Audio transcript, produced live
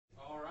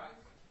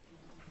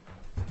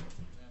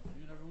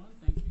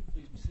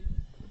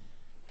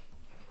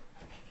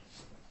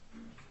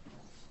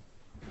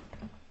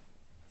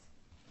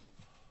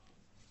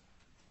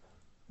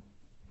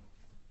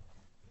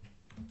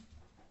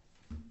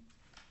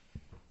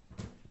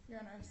Your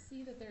Honor, I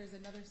see that there's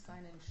another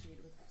sign-in sheet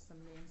with some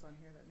names on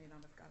here that may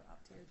not have got up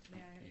to you. May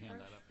I Can you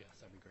hand that up?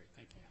 Yes, that'd be great.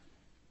 Thank you.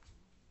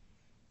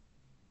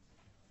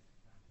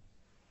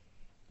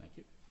 Thank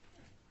you.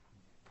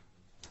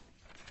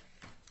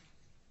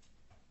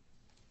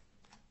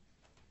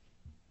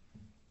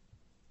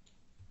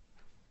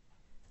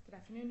 Good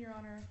afternoon, Your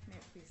Honor. May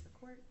it please the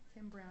Court.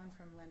 Kim Brown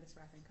from Landis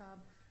Rath & Cobb,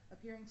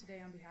 appearing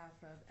today on behalf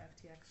of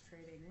FTX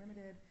Trading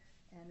Ltd.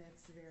 and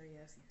its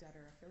various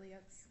debtor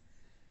affiliates.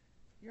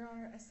 Your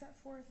Honor, as set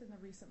forth in the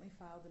recently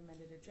filed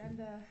amended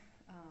agenda,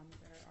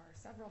 there are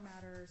several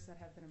matters that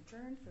have been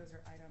adjourned. Those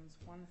are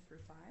items 1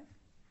 through 5.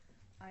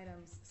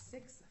 Items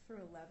 6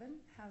 through 11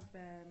 have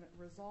been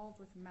resolved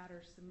with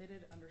matters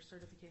submitted under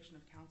certification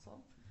of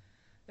counsel.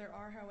 There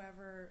are,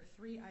 however,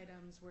 3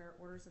 items where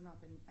orders have not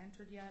been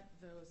entered yet.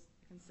 Those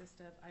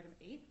consist of item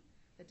 8,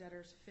 the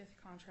debtor's 5th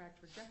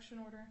contract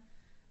rejection order,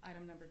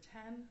 item number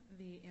 10,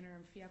 the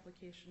interim fee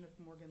application of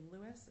Morgan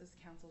Lewis as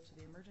counsel to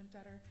the emergent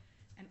debtor,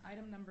 and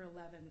item number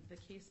 11, the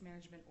case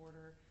management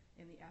order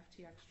in the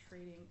FTX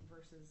Trading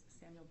versus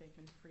Samuel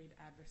Bacon-Fried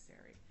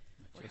adversary.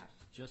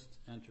 Just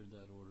entered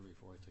that order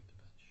before I took the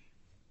bench.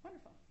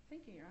 Wonderful.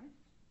 Thank you, Your Honor.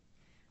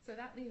 So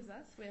that leaves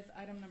us with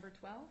item number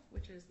 12,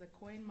 which is the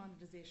coin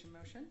monetization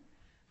motion.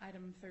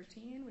 Item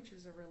 13, which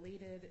is a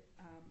related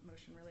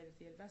motion related to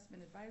the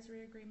investment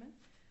advisory agreement.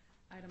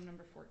 Item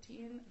number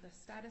 14, the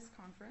status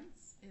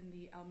conference in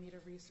the Alameda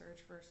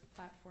Research versus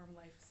Platform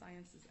Life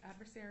Sciences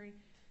adversary.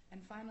 And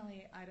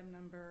finally, item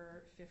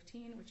number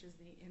 15, which is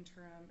the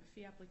interim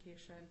fee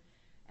application.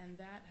 And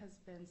that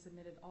has been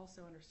submitted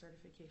also under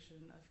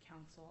certification of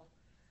counsel.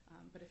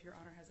 But if Your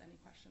Honor has any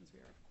questions,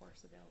 we are, of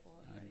course,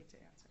 available and ready to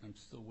answer. I'm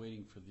still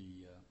waiting for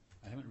the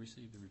I haven't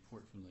received the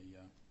report from the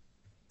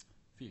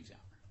fee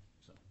examiner.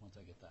 So once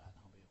I get that,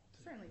 I'll be able to.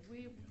 Certainly.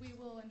 We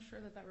will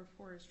ensure that that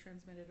report is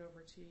transmitted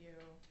over to you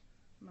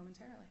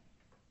momentarily.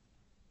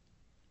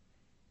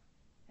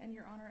 And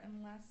Your Honor,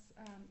 unless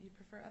you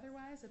prefer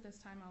otherwise, at this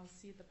time I'll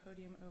cede the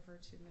podium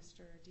over to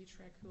Mr.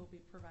 Dietrich, who will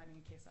be providing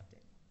a case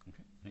update.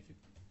 Okay, thank you.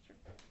 Sure.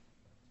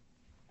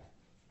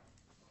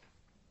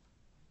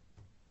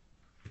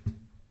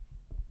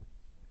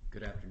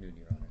 Good afternoon,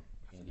 Your Honor.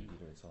 Andy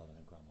Dietrich, Sullivan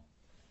and Cromwell.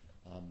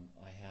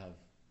 I have,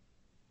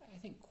 I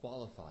think,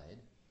 qualified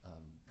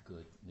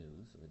good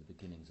news, or the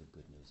beginnings of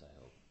good news, I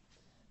hope.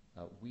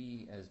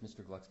 We, as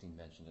Mr. Gluckstein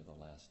mentioned in the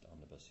last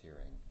omnibus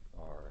hearing,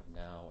 are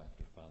now,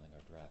 after filing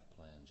our draft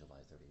plan July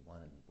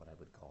 31, in what I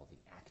would call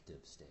the active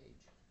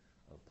stage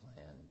of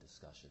plan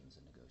discussions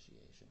and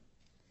negotiation.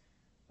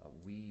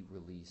 We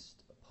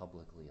released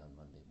publicly on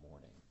Monday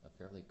morning a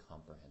fairly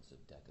comprehensive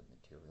deck of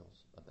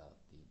materials about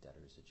the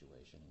debtor's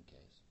situation and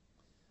case,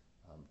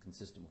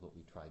 consistent with what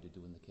we tried to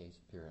do in the case,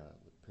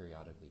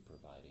 periodically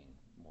providing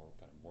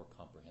more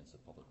comprehensive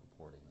public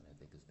reporting than I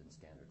think has been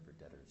standard for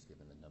debtors,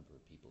 given the number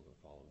of people who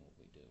are following what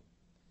we do.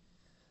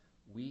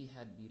 We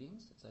had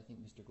meetings, as I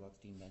think Mr.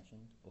 Gluckstein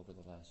mentioned, over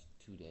the last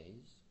 2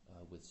 days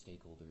with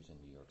stakeholders in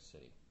New York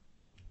City.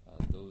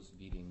 Those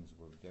meetings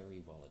were very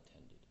well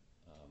attended.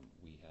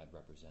 We had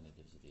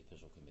representatives of the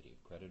Official Committee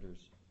of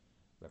Creditors,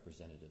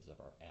 representatives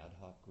of our ad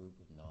hoc group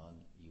of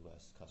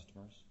non-U.S.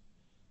 customers,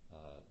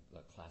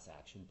 the class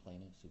action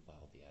plaintiffs who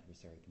filed the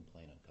adversary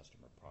complaint on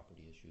customer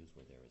property issues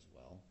were there as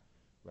well,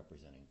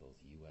 representing both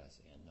U.S.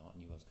 and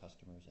non-U.S.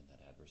 customers in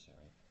that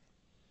adversary.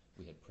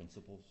 We had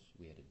principals,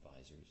 we had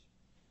advisors.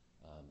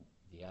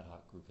 The ad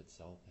hoc group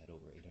itself had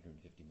over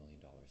 $850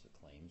 million of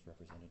claims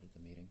represented at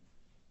the meeting.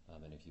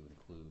 And if you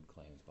include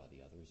claims by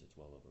the others, it's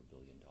well over $1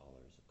 billion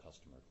of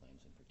customer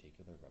claims in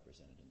particular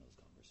represented in those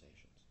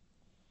conversations.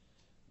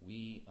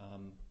 We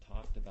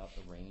talked about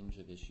the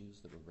range of issues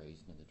that were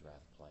raised in the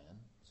draft plan,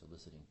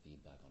 soliciting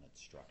feedback on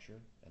its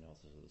structure and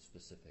also the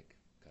specific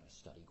kind of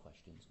study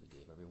questions we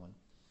gave everyone.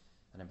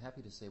 And I'm happy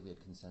to say we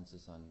had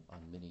consensus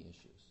on many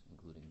issues,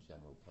 including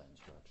general plan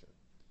structure.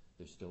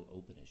 There's still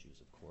open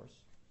issues, of course,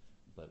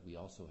 but we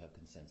also have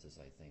consensus,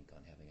 I think,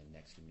 on having a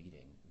next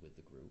meeting with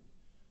the group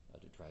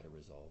to try to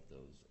resolve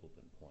those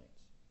open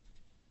points.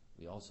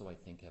 We also, I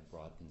think, have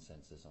broad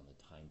consensus on the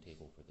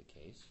timetable for the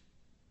case,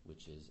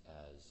 which is,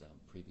 as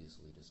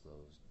previously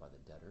disclosed by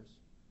the debtors,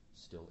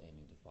 still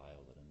aiming to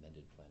file an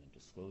amended plan and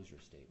disclosure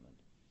statement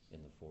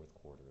in the 4th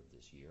quarter of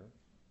this year,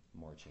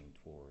 marching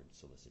toward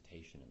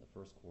solicitation in the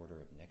 1st quarter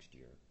of next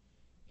year,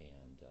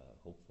 and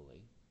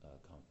hopefully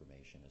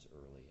confirmation as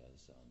early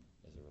as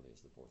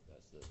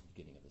the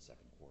beginning of the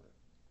 2nd quarter.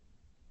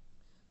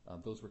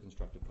 Those were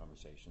constructive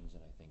conversations,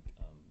 and I think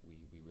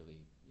we really,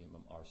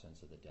 our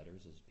sense of the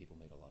debtors is people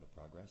made a lot of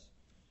progress.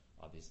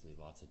 Obviously,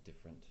 lots of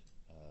different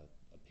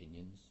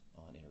opinions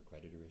on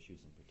intercreditor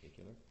issues in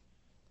particular,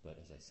 but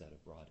as I said,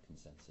 a broad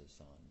consensus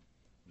on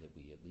that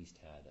we at least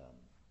had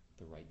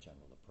the right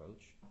general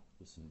approach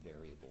with some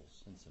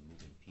variables and some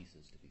moving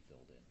pieces to be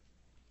filled in.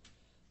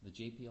 The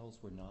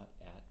JPLs were not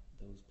at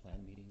those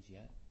plan meetings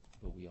yet,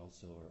 but we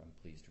also are, I'm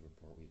pleased to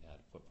report, we've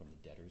had, from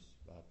the debtors'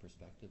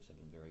 perspectives, have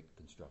been very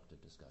constructive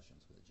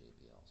discussions with the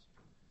JPLs.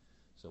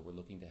 So we're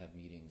looking to have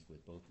meetings with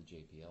both the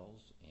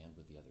JPLs and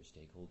with the other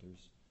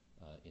stakeholders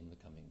in the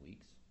coming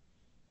weeks,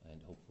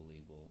 and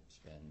hopefully will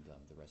spend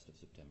the rest of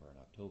September and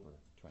October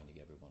trying to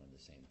get everyone on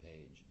the same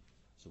page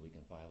so we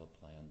can file a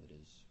plan that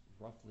is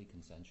roughly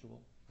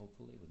consensual,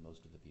 hopefully, with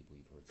most of the people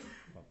you've heard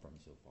from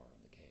so far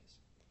on the case.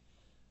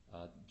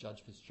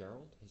 Judge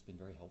Fitzgerald has been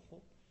very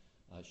helpful.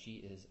 She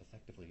is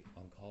effectively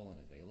on call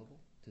and available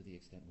to the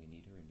extent we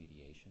need her in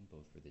mediation,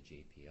 both for the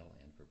JPL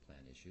and for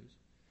plan issues.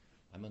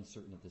 I'm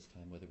uncertain at this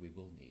time whether we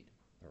will need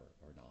her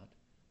or not,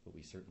 but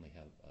we certainly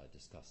have a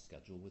discussed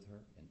schedule with her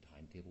and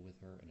timetable with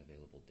her and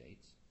available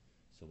dates,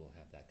 so we'll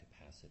have that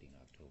capacity in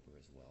October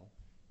as well,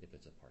 if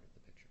it's a part of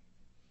the picture.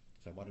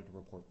 So I wanted to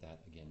report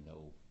that. Again,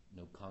 no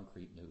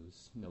concrete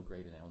news, no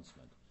great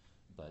announcement,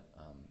 but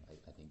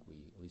I think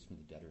we, at least from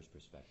the debtor's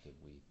perspective,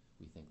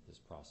 we think this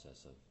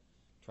process of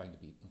trying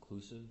to be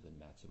inclusive and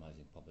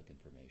maximizing public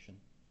information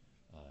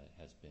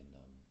has been,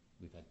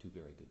 we've had 2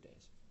 very good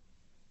days.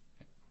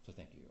 Okay. So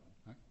thank you, Your Honor.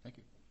 All right,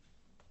 thank you.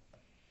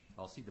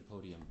 I'll cede the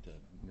podium to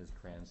Ms.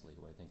 Cransley,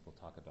 who I think will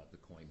talk about the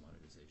coin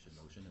monetization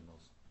motion, and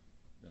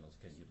then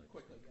Ken, you'd like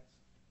Quickly, yes.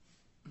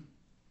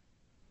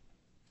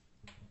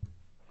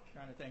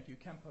 Your Honor, thank you.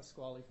 Ken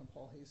Pasquale from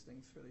Paul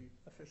Hastings for the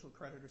Official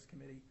Creditors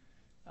Committee.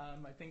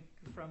 I think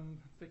from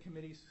the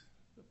committee's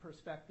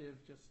perspective,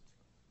 just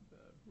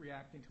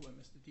reacting to what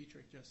Mr.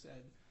 Dietrich just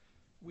said,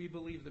 we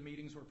believe the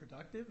meetings were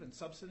productive and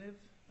substantive,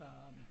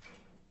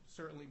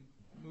 certainly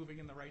moving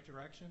in the right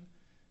direction.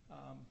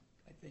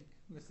 I think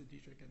Mr.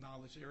 Dietrich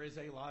acknowledged there is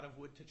a lot of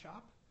wood to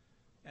chop,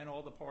 and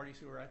all the parties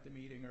who are at the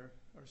meeting are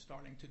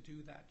starting to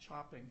do that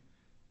chopping.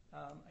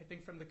 I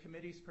think from the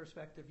committee's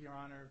perspective, Your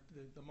Honor,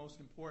 the most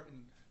important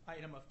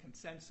item of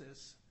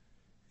consensus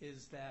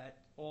is that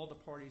all the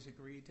parties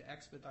agreed to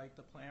expedite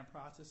the plan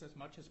process as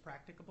much as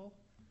practicable.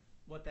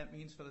 What that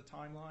means for the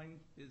timeline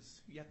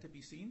is yet to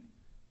be seen,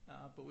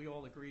 but we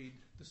all agreed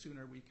the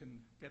sooner we can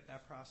get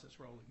that process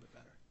rolling, the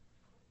better.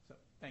 So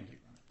thank you,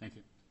 Your Honor. Thank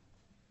you.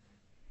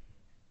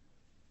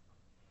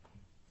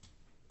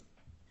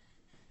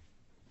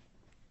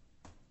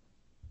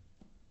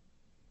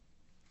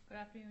 Good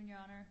afternoon, Your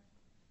Honor.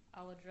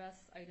 I'll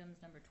address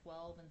items number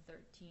 12 and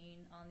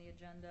 13 on the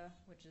agenda,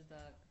 which is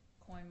the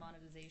coin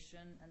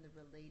monetization and the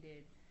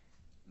related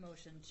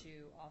motion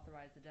to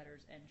authorize the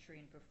debtor's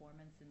entry and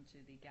performance into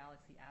the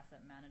Galaxy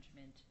Asset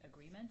Management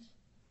Agreement.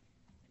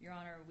 Your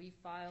Honor, we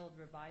filed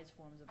revised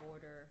forms of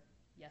order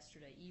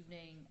yesterday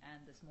evening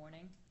and this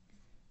morning.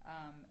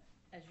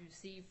 As you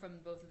see from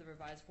both of the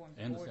revised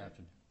forms of order. And this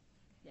afternoon.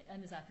 Yeah,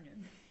 and this afternoon.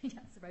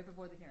 Yes, right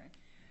before the hearing.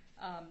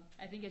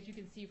 I think as you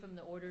can see from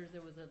the orders,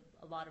 there was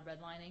a lot of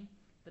redlining,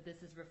 but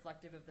this is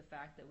reflective of the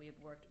fact that we have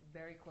worked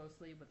very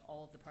closely with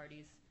all of the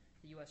parties,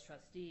 the U.S.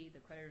 trustee, the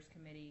creditors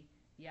committee,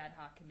 the ad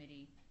hoc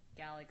committee,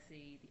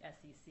 Galaxy, the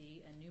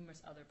SEC, and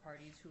numerous other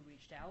parties who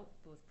reached out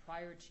both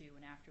prior to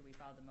and after we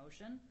filed the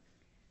motion.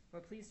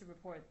 We're pleased to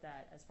report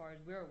that as far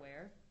as we're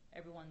aware,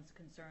 everyone's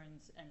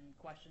concerns and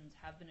questions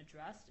have been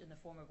addressed in the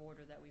form of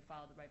order that we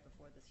filed right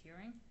before this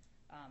hearing,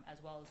 as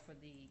well as for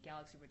the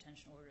Galaxy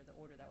retention order, the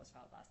order that was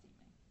filed last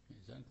evening.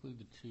 Does that include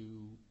the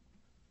 2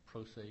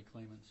 pro se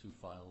claimants who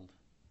filed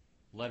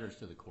letters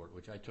to the court,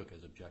 which I took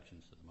as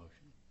objections to the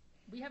motion?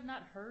 We have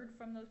not heard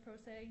from those pro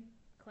se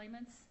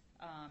claimants.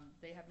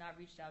 They have not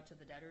reached out to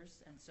the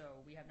debtors, and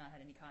so we have not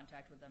had any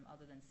contact with them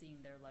other than seeing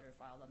their letter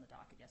filed on the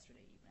docket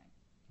yesterday evening.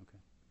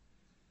 Okay.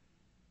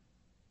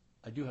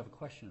 I do have a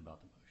question about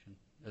the motion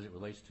as it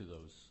relates to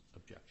those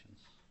objections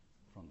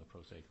from the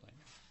pro se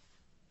claimants,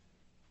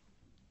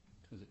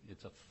 because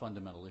it's a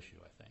fundamental issue,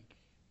 I think.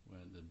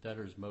 When the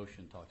debtor's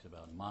motion talks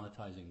about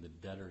monetizing the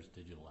debtor's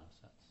digital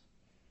assets,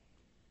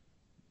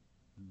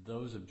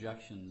 those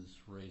objections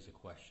raise a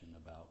question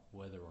about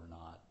whether or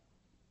not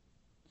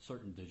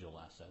certain digital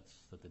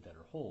assets that the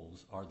debtor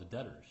holds are the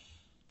debtor's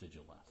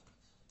digital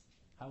assets.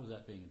 How is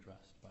that being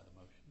addressed by the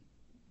motion?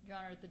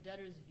 Your Honor, the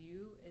debtor's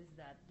view is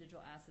that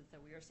digital assets that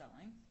we are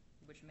selling,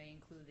 which may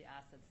include the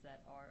assets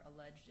that are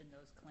alleged in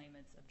those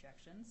claimants'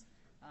 objections,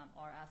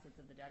 are assets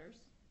of the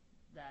debtors.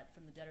 That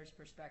from the debtor's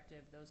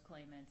perspective, those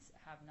claimants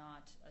have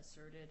not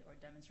asserted or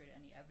demonstrated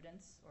any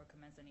evidence or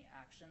commenced any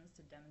actions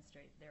to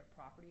demonstrate their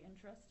property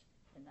interest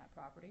in that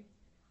property,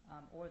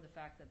 or the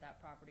fact that that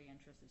property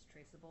interest is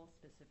traceable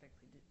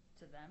specifically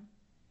to them.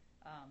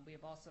 We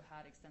have also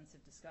had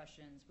extensive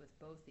discussions with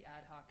both the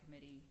ad hoc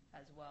committee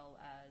as well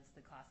as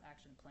the class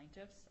action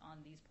plaintiffs on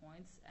these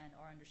points, and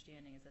our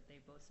understanding is that they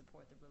both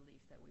support the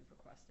relief that we've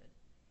requested.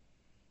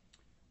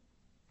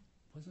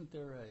 Wasn't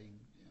there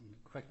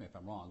correct me if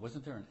I'm wrong,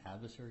 wasn't there an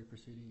adversary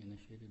proceeding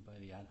initiated by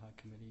the ad hoc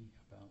committee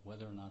about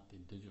whether or not the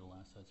digital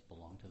assets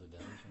belong to the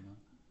debtors or not?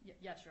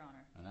 Yes, Your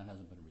Honor. And that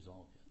hasn't been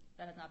resolved yet.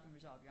 That has not been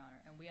resolved, Your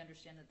Honor, and we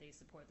understand that they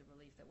support the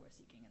relief that we're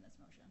seeking in this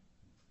motion.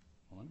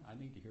 Well, I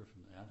need to hear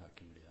from the ad hoc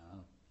committee.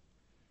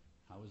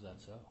 How is that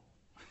so?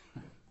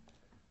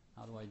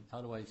 How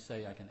do I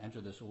say I can enter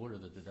this order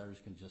that the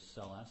debtors can just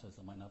sell assets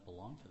that might not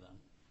belong to them,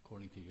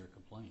 according to your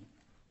complaint?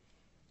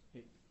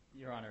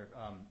 Your Honor,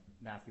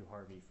 Matthew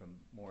Harvey from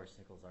Morris,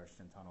 Nichols,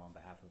 Arshton Tunnel on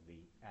behalf of the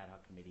Ad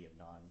hoc Committee of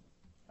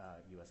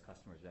Non-U.S.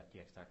 Customers of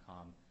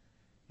FTX.com.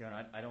 Your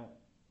Honor,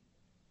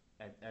 I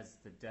As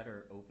the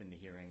debtor opened the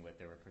hearing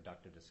with, there were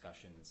productive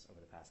discussions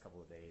over the past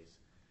couple of days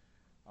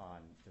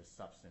on the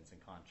substance and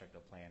contract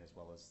of plan, as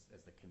well as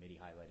the committee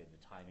highlighted,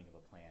 the timing of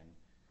a plan.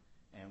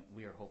 And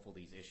we are hopeful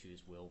these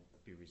issues will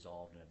be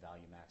resolved in a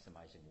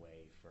value-maximizing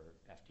way for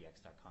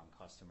FTX.com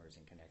customers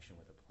in connection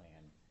with a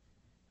plan,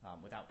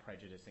 without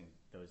prejudicing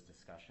those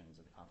discussions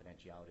or the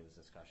confidentiality of those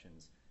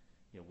discussions.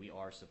 We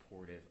are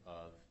supportive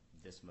of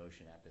this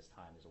motion at this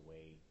time as a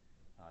way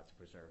to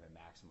preserve and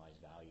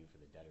maximize value for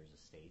the debtors'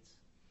 estates,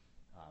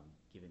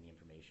 given the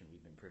information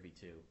we've been privy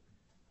to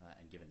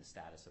and given the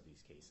status of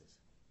these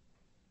cases.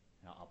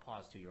 Now, I'll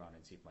pause to, Your Honor,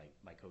 and see if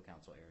my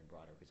co-counsel, Aaron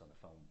Broderick, who's on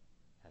the phone,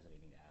 has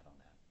anything to add on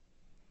that.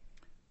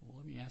 Well,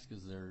 let me ask,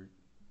 is there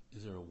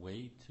a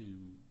way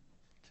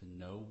to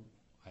know,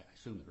 I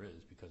assume there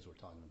is because we're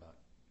talking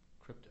about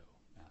crypto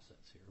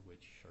assets here,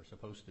 which are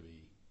supposed to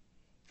be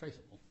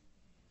traceable.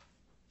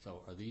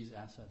 So are these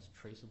assets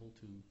traceable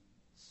to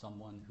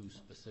someone who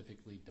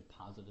specifically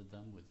deposited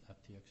them with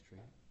FTX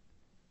Trading?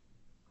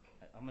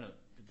 I'm going to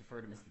defer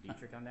to Mr.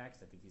 Dietrich on that,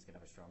 because I think he's going to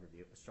have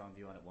a strong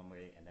view on it one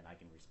way, and then I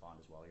can respond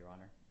as well, Your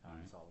Honor.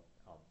 Right. So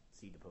I'll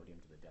cede the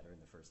podium to the debtor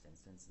in the first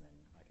instance, and then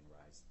I can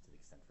rise to the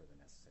extent further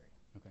necessary.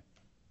 Okay.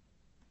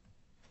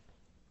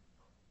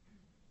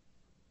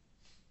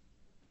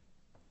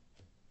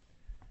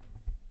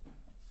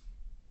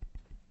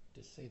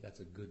 To say that's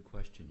a good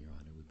question, Your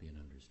Honor, would be an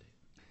understatement.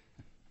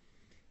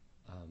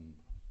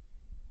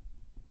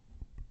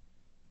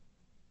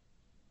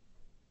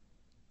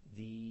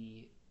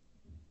 The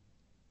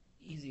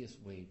easiest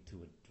way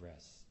to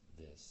address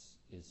this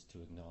is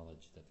to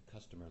acknowledge that the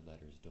customer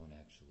letters don't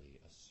actually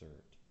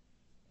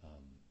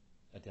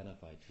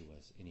identify to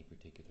us any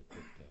particular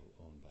crypto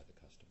owned by the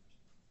customers.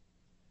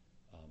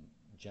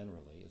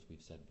 Generally, as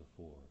we've said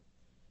before,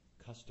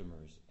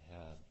 customers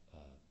have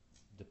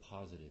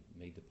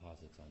made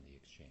deposits on the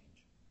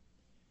exchange.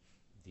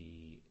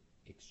 The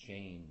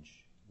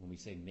exchange, when we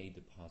say made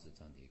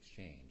deposits on the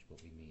exchange,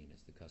 what we mean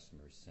is the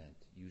customer sent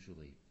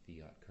usually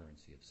fiat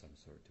currency of some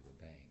sort to a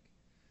bank,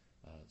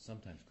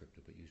 sometimes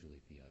crypto, but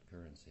usually fiat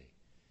currency,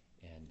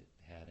 and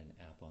had an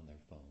app on their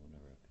phone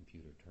or a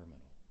computer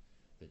terminal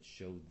that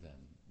showed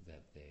them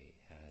that they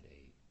had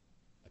a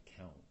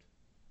account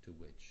to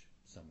which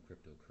some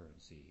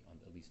cryptocurrency,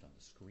 at least on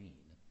the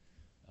screen,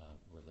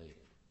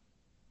 related.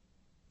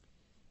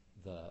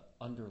 The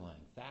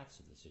underlying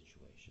facts of the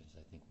situations,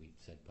 I think we've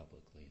said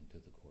publicly and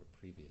to the court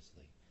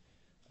previously,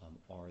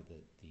 are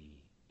that the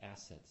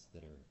assets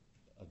that are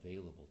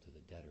available to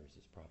the debtors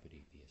as property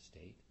of the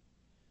estate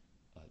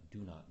do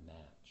not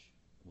match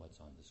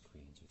what's on the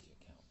screens or the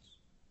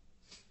accounts.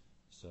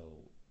 So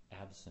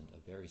absent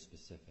a very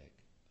specific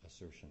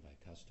assertion by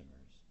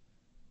customers,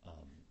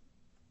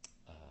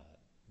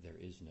 there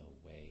is no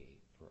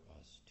way for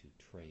us to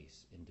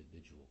trace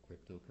individual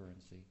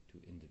cryptocurrency to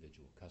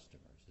individual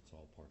customers. It's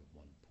all part of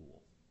one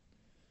pool.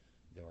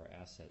 There are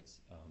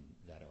assets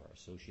that are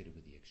associated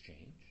with the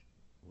exchange,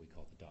 what we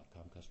call the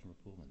 .com customer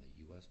pool and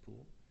the U.S.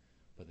 pool,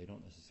 but they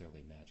don't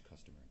necessarily match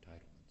customer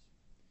entitlements.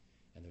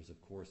 And there's, of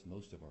course,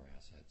 most of our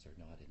assets are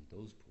not in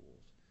those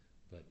pools,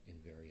 but in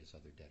various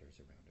other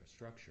debtors around our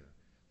structure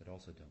that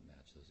also don't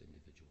match those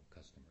individual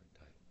customer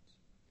entitlements.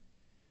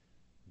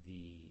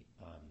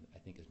 I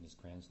think, as Ms.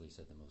 Cransley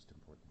said, the most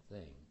important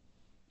thing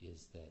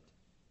is that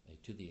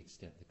to the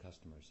extent the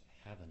customers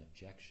have an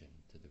objection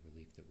to the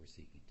relief that we're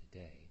seeking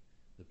today,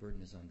 the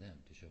burden is on them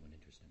to show an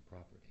interest in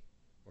property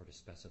or to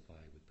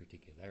specify with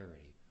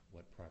particularity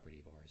what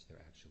property of ours they're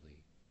actually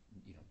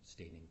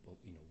stating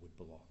would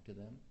belong to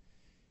them.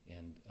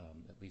 And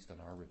at least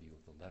on our review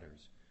of the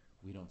letters,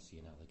 we don't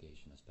see an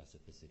allegation of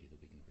specificity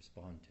that we can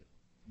respond to.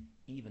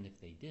 Even if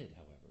they did,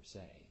 however,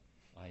 say,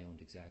 I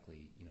owned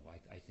exactly,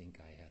 I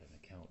think I had an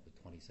account with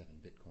 27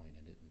 Bitcoin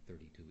in it and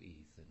 32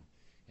 ETH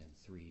and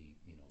 3,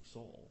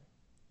 Sol,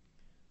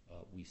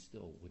 we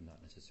still would not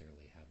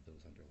necessarily have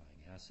those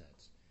underlying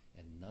assets.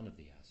 And none of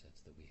the assets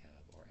that we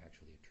have are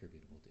actually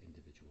attributable to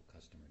individual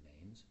customer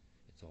names.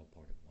 It's all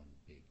part of one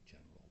big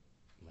general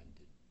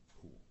blended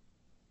pool.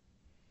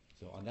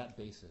 So on that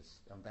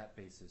basis,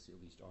 at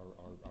least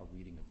our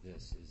reading of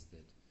this is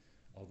that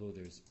although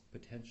there's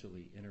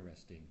potentially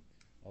interesting,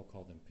 I'll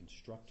call them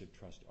constructive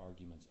trust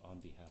arguments on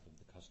behalf of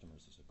the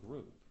customers as a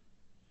group,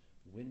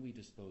 when we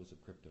dispose of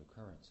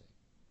cryptocurrency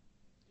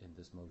in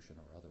this motion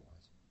or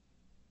otherwise,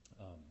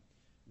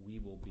 we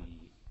will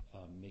be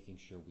making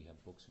sure we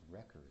have books and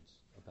records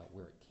about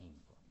where it came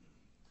from.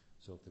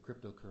 So if the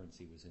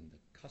cryptocurrency was in the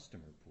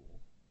customer pool,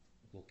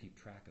 we'll keep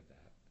track of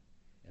that,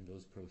 and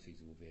those proceeds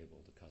will be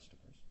available to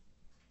customers.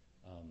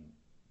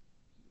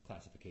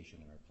 Classification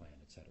in our plan,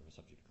 et cetera,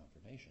 subject to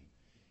confirmation.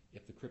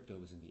 If the crypto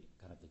was in the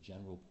kind of the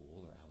general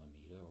pool or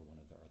Alameda or one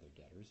of the other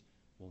debtors,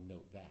 we'll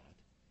note that,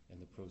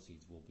 and the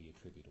proceeds will be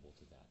attributable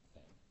to that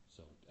thing.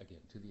 So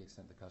again, to the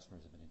extent the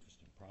customers have an interest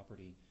in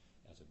property,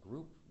 as a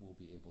group, we'll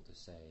be able to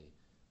say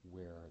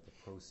where the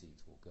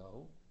proceeds will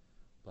go,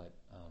 but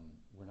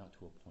we're not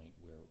to a point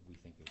where we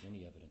think there's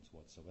any evidence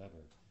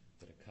whatsoever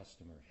that a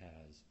customer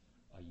has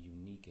a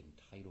unique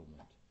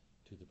entitlement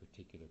to to the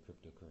particular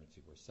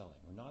cryptocurrency we're selling.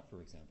 We're not,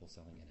 for example,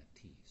 selling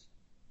NFTs,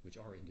 which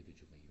are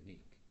individually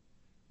unique.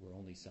 We're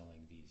only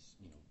selling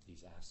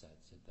these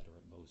assets that are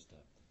at most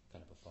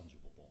kind of a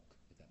fungible bulk,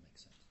 if that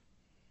makes sense.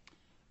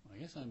 Well, I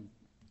guess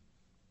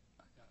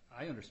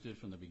I understood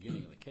from the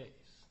beginning of the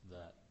case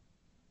that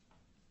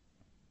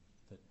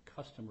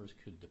customers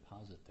could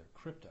deposit their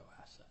crypto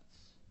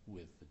assets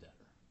with the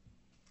debtor,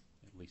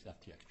 at least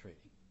FTX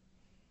Trading,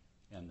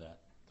 and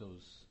that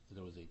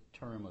there was a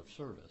term of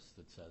service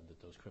that said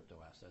that those crypto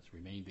assets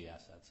remained the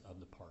assets of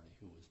the party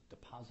who was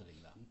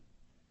depositing them,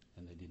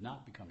 and they did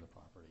not become the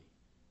property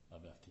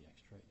of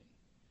FTX Trading.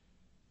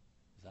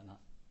 Is that not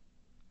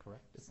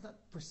correct? It's not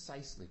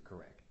precisely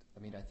correct. I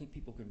mean, I think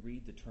people can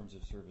read the terms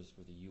of service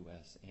for the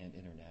U.S. and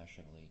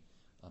internationally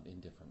in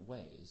different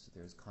ways.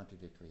 There's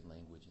contradictory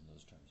language in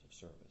those terms of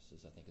service,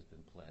 as I think has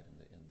been pled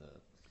in the.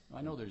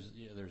 I know there's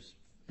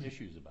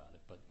issues about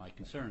it, but my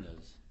concern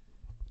is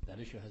that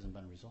issue hasn't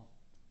been resolved.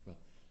 Well,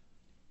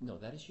 no,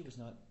 that issue has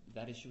not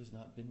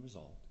been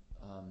resolved.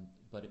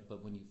 But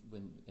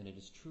it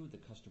is true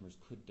that customers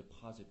could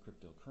deposit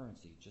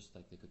cryptocurrency just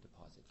like they could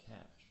deposit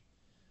cash.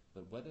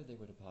 But whether they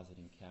were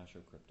depositing cash or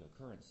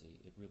cryptocurrency,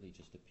 it really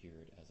just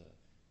appeared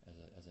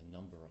as a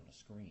number on a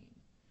screen.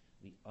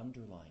 The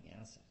underlying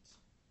assets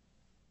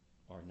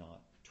are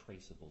not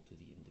traceable to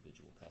the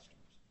individual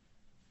customers,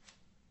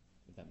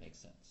 if that makes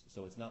sense.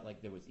 So it's not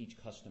like there was each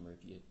customer.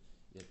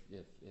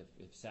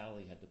 If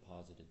Sally had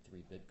deposited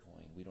 3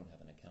 Bitcoin, we don't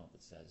have an account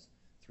that says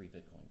 3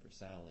 Bitcoin for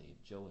Sally. If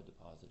Joe had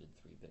deposited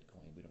 3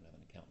 Bitcoin, we don't have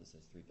an account that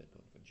says 3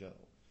 Bitcoin for Joe.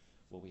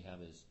 What we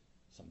have is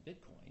some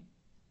Bitcoin,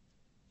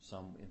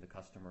 some in the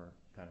customer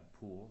kind of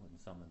pool and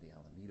some in the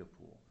Alameda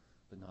pool,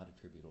 but not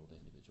attributable to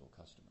individual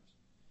customers.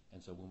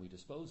 And so when we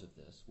dispose of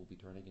this, we'll be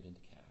turning it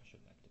into cash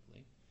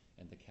effectively,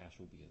 and the cash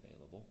will be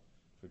available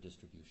for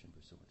distribution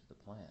pursuant to the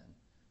plan.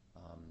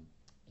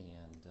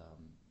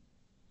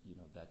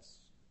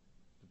 That's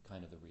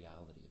kind of the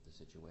reality of the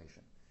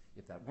situation.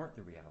 If that weren't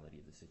the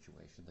reality of the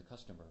situation, the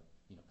customer,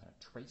 kind of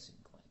tracing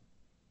claim,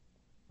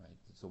 right?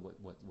 So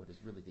what is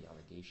really the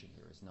allegation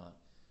here is not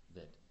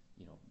that,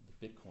 the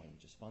Bitcoin,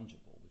 which is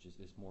fungible, which is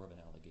more of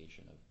an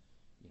allegation of,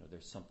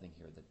 there's something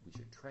here that we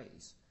should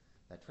trace.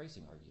 That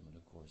tracing argument,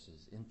 of course,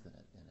 is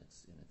infinite in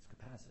its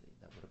capacity.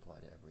 That would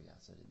apply to every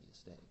asset in the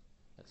estate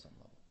at some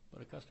level.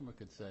 But a customer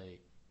could say,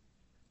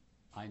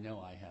 I know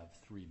I have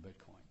 3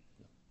 Bitcoin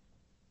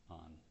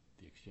on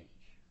the exchange.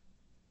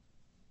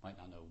 Might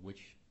not know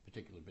which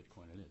particular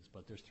Bitcoin it is,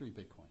 but there's 3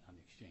 Bitcoin on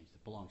the exchange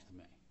that belongs to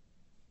me.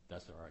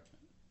 That's their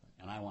argument.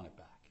 And I want it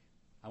back.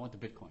 I want the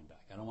Bitcoin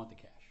back. I don't want the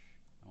cash.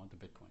 I want the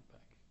Bitcoin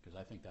back because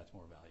I think that's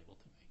more valuable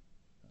to me.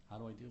 How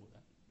do I deal with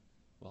that?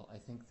 Well, I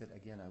think that,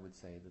 again, I would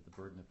say that the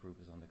burden of proof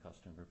is on the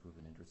customer to prove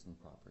an interest in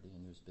property,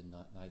 and there's been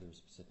neither a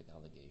specific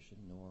allegation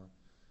nor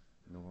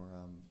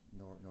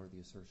the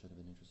assertion of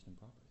an interest in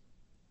property.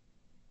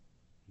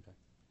 Okay.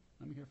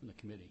 Let me hear from the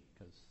committee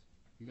because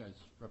you guys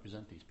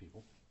represent these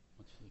people.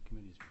 What's the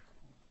committee's view?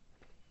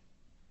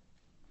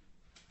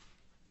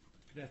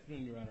 Good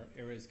afternoon, Your Honor.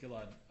 Erez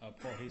Gilad,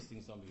 Paul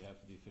Hastings on behalf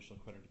of the Official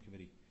Creditor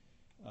Committee.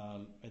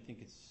 I think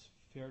it's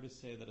fair to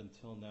say that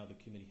until now the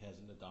committee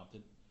hasn't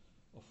adopted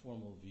a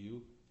formal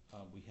view.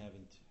 We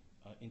haven't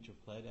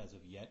interpled as of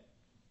yet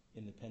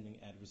in the pending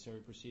adversary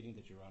proceeding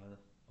that Your Honor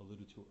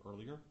alluded to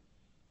earlier.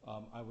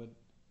 I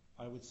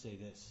would say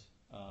this.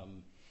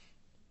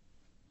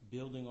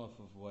 Building off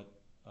of what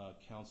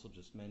counsel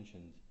just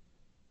mentioned,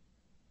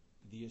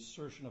 the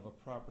assertion of a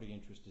property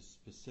interest is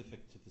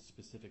specific to the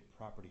specific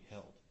property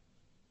held.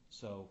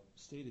 So,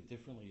 stated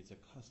differently, it's a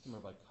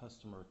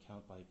customer-by-customer,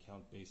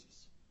 account-by-account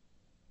basis.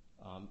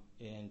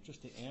 And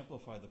just to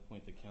amplify the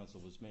point that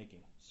counsel was making,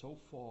 so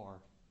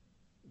far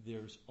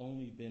there's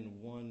only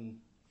been one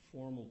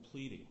formal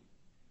pleading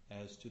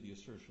as to the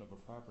assertion of a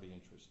property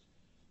interest,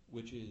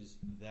 which is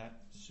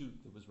that suit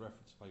that was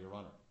referenced by Your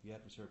Honor, the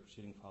adversary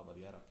proceeding filed by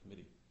the ad hoc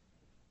committee.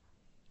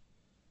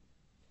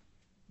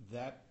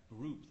 That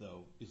group,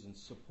 though, is in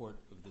support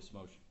of this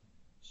motion.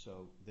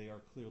 So they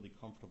are clearly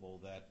comfortable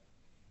that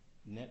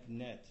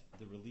net,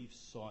 the relief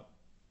sought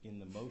in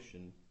the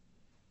motion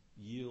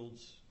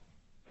yields,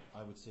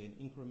 I would say, an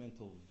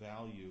incremental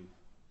value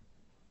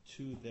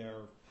to their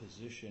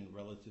position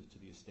relative to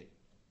the estate.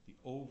 The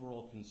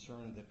overall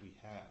concern that we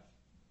have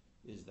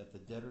is that the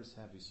debtors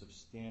have a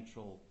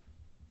substantial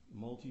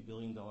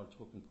multi-billion-dollar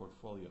token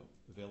portfolio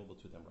available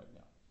to them right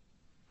now.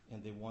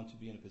 And they want to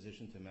be in a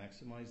position to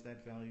maximize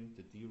that value,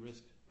 to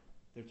de-risk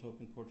their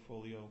token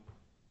portfolio,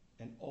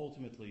 and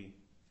ultimately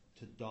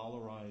to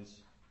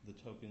dollarize the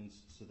tokens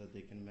so that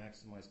they can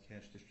maximize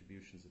cash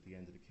distributions at the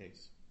end of the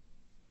case.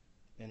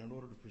 And in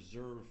order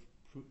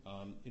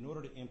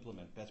to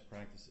implement best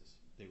practices,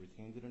 they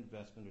retained an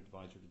investment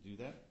advisor to do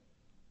that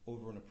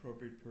over an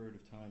appropriate period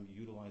of time,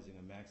 utilizing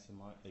a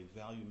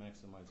value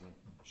maximizing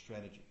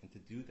strategy. And to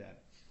do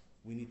that,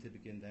 we need to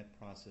begin that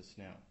process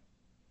now.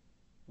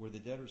 Were the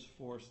debtors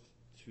forced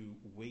to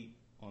wait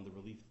on the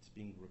relief that's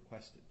being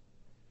requested,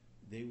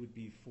 they would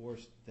be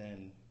forced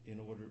then,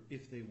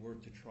 if they were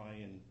to try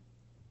and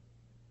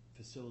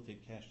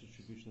facilitate cash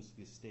distributions to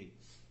the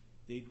estate,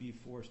 they'd be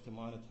forced to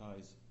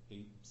monetize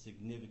a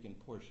significant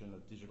portion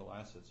of digital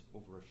assets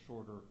over a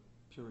shorter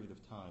period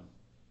of time,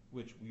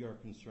 which we are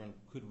concerned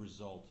could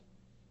result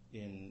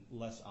in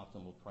less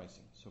optimal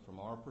pricing. So from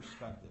our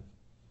perspective,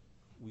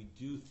 we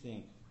do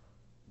think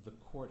the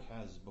court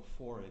has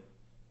before it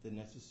the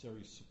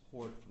necessary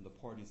support from the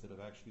parties that have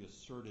actually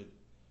asserted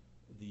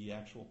the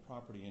actual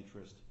property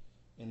interest.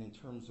 And in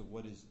terms of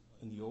what is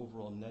in the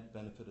overall net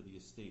benefit of the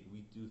estate,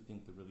 we do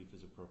think the relief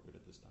is appropriate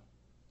at this time.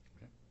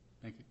 Okay.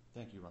 Thank you.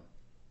 Thank you, Ron.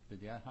 Did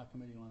the ad hoc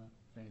committee want to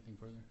say anything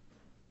further?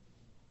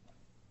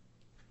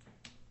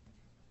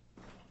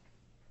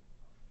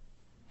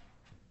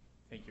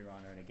 Thank you, Your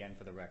Honor. And again,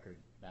 for the record,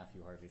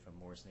 Matthew Harvey from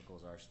Morris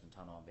Nichols Arston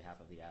Tunnel on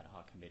behalf of the ad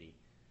hoc committee.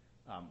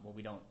 Well,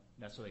 we don't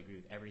necessarily agree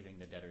with everything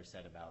the debtor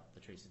said about the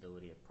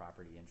traceability of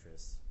property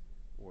interests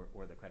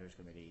or the creditors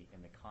committee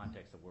in the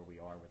context of where we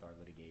are with our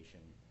litigation,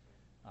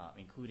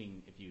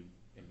 including, if you,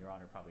 and Your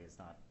Honor probably has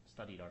not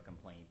studied our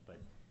complaint, but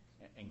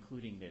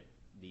including that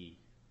the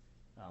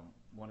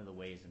one of the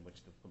ways in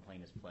which the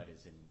complaint is pled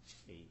is in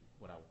a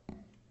what I'll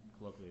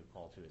colloquially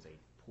call to as a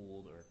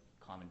pooled or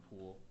common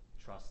pool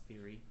trust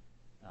theory,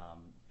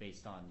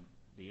 based on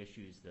the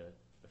issues the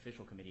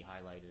official committee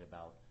highlighted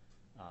about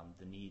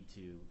the need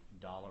to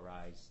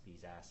dollarize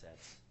these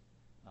assets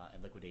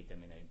and liquidate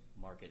them in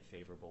a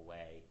market-favorable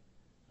way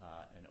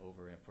and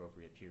over an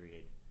appropriate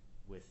period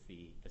with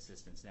the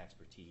assistance and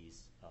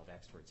expertise of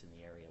experts in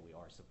the area. We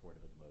are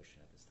supportive of the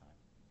motion at this time.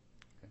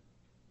 Okay.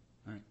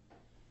 All right.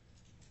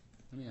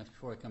 Let me ask,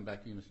 before I come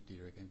back to you, Mr.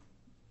 Dietrich,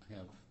 I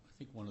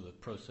think one of the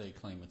pro se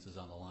claimants is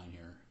on the line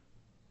here.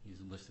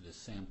 He's listed as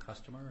Sam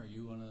Customer. Are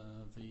you one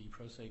of the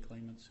pro se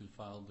claimants who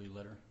filed the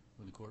letter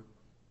with the court?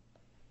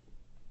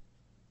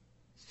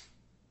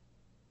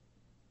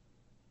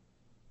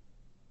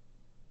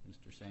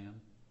 Mr.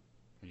 Sam,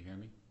 can you hear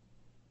me?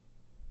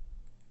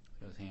 He's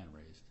got his hand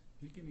raised.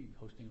 Can you give me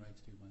hosting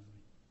rights too, by the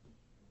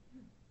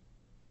way?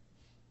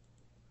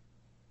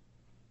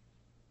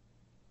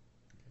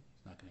 Okay,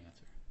 he's not going to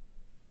answer.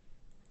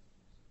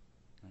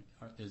 All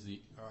right.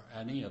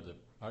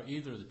 Are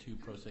either of the two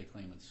pro se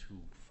claimants who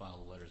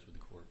filed letters with the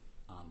court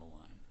on the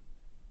line?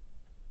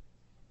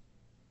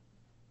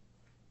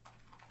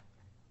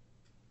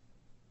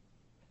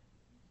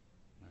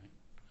 All right.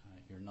 I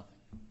hear nothing.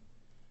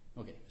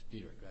 Okay, Mr.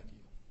 Dietrich, back to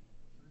you.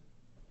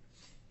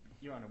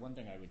 Your Honor, one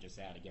thing I would just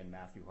add, again,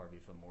 Matthew Harvey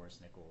from Morris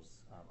Nichols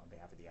on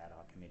behalf of the ad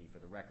hoc committee, for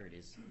the record,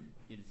 is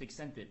to the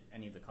extent that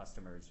any of the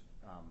customers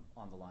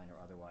on the line or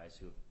otherwise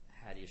who have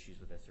had issues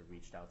with this or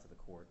reached out to the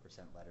court or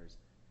sent letters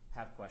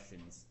have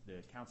questions,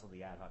 the counsel of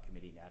the ad hoc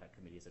committee and ad hoc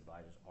committee's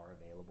advisors are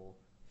available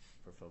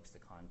for folks to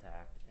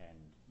contact, and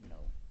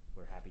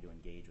we're happy to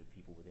engage with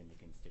people within the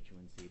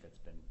constituency.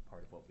 That's been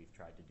part of what we've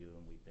tried to do,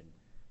 and we've been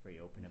very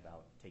open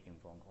about taking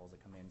phone calls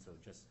that come in. So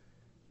just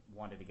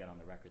wanted to get on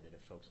the record that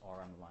if folks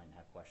are on the line and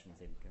have questions,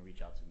 they can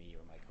reach out to me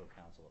or my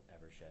co-counsel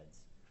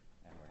Eversheds,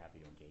 and we're happy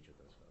to engage with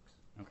those folks.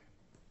 Okay.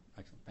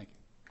 Excellent. Thank you.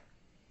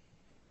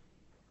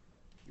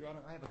 Your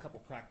Honor, I have a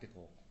couple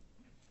practical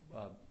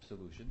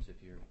solutions, if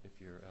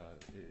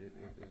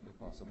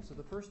possible. So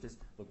the first is,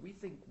 look, we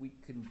think we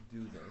can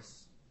do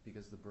this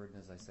because the burden,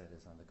 as I said,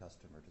 is on the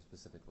customer to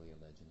specifically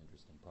allege an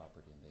interest in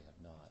property, and they have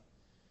not.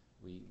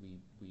 We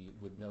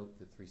would note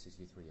that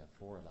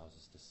 363F4 allows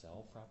us to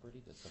sell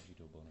property that's subject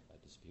to a bona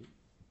fide dispute.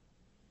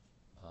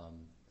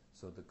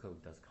 So the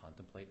code does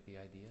contemplate the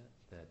idea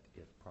that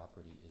if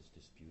property is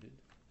disputed,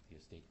 the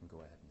estate can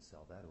go ahead and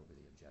sell that over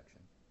the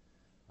objection.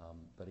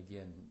 But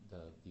again,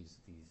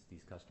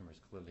 these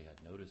customers clearly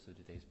had notice of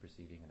today's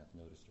proceeding and have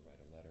notice to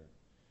write a letter,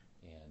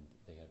 and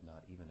they have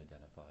not even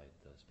identified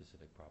the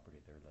specific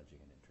property they're alleging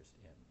an interest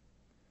in.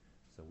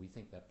 So we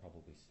think that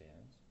probably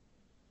stands.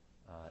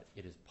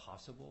 It is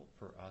possible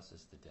for us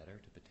as the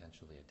debtor to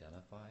potentially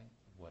identify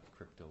what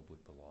crypto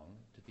would belong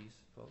to these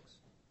folks.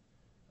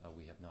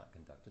 We have not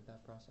conducted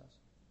that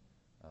process,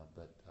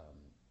 but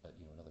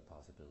another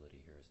possibility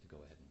here is to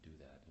go ahead and do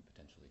that and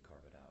potentially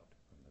carve it out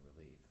from the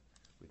relief.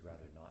 We'd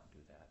rather not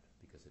do that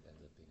because it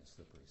ends up being a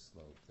slippery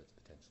slope that's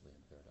potentially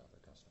unfair to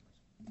other customers.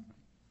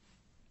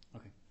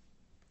 Okay.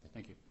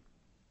 Thank you.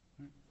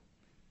 All right.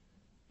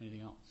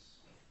 Anything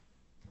else?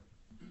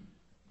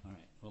 All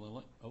right. Well, I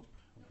was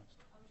just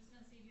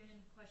going to see if you had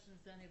any questions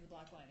to any of the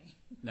blocklining.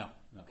 No.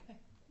 Okay.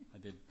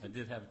 I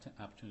did have an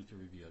opportunity to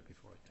review it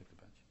before I took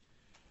the bench.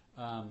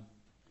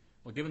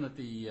 Well, given that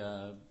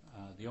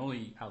the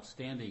only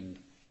outstanding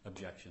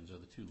objections are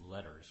the two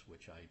letters,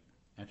 which I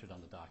entered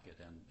on the docket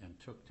and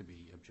took to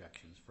be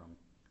objections from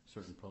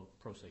certain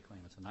pro se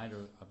claimants, and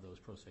neither of those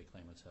pro se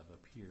claimants have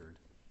appeared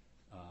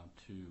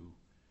to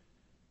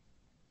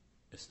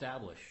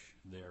establish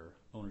their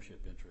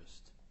ownership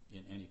interest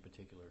in any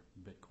particular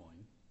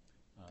Bitcoin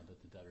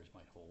that the debtors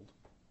might hold,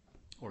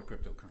 or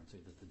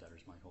cryptocurrency that the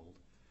debtors might hold,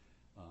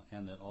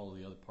 and that all of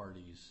the other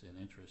parties in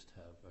interest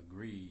have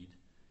agreed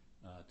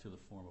to the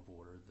form of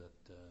order that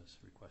is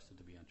requested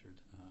to be entered.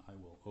 I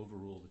will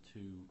overrule the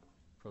two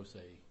pro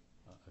se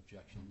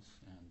objections,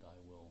 and I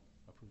will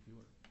approve the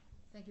order.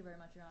 Thank you very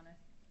much, Your Honor.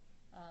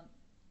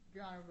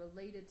 Your Honor,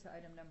 related to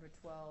item number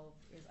 12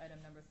 is item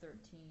number 13,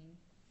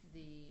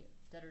 the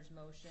debtor's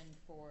motion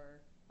for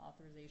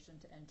authorization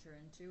to enter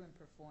into and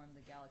perform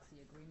the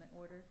Galaxy Agreement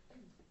Order.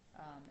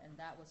 And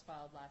that was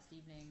filed last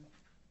evening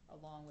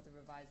along with a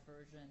revised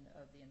version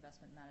of the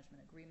Investment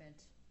Management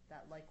Agreement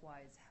that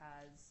likewise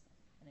has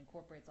and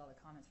incorporates all the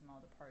comments from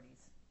all the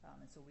parties.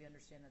 And so we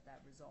understand that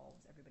that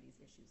resolves everybody's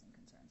issues and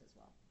concerns as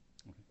well.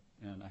 Okay.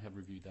 And I have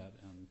reviewed that,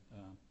 and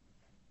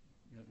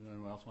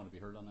anyone else want to be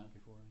heard on that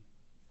before I?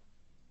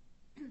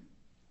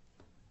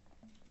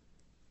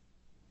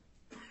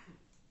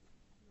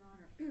 Your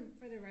Honor,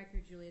 for the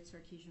record, Juliet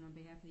Sarkeesian on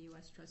behalf of the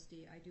U.S.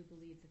 trustee, I do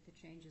believe that the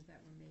changes that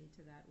were made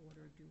to that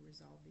order do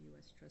resolve the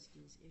U.S.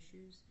 trustee's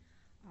issues.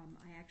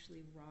 I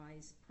actually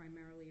rise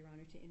primarily, Your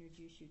Honor, to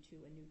introduce you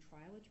to a new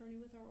trial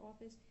attorney with our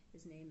office.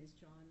 His name is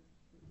John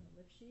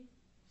Lipshe.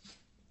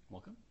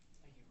 Welcome.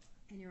 Thank you.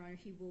 And, Your Honor,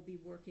 he will be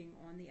working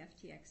on the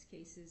FTX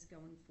cases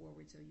going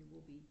forward, so you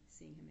will be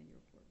seeing him in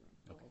your courtroom.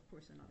 Okay. Well, of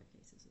course, on other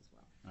cases as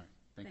well. All right.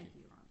 Thank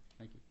you. Your Honor.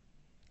 Thank you.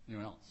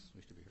 Anyone else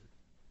wish to be heard?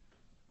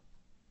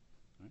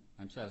 All right.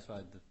 I'm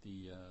satisfied that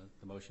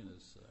the motion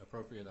is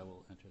appropriate. I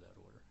will enter that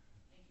order.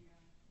 Thank you, Your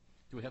Honor.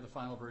 Do we have the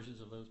final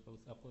versions of those both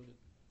uploaded?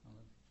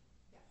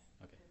 Yes.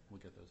 Okay, we'll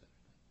get those out.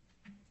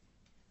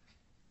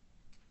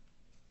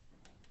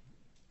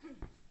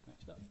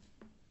 Next up.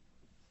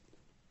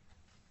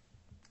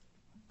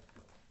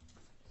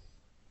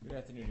 Good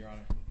afternoon, Your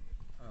Honor.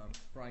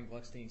 Brian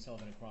Gluckstein,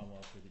 Sullivan &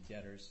 Cromwell for the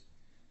debtors.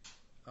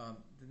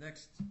 The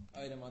next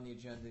item on the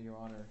agenda, Your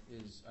Honor,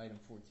 is item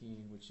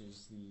 14, which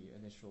is the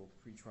initial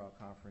pretrial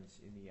conference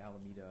in the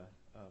Alameda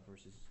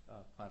versus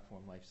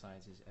Platform Life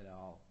Sciences et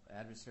al.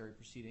 Adversary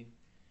proceeding.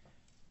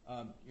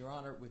 Your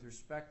Honor, with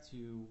respect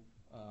to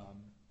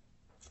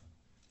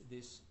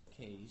this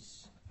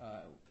case,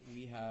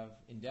 we have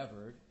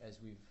endeavored, as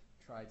we've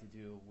tried to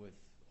do with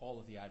all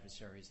of the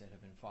adversaries that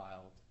have been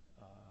filed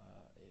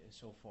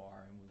so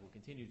far, and we will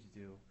continue to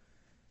do,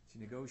 to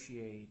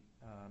negotiate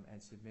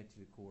and submit to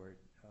the court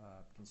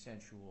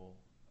consensual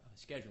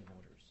scheduling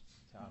orders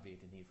to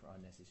obviate the need for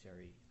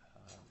unnecessary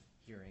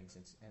hearings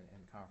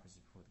and conferences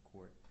before the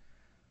court.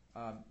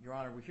 Your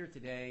Honor, we're here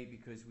today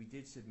because we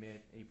did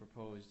submit a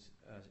proposed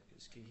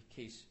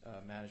case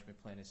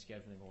management plan and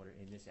scheduling order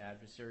in this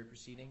adversary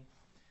proceeding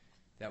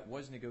that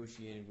was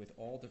negotiated with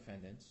all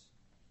defendants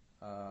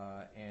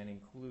and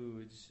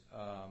includes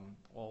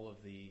all of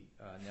the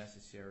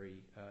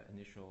necessary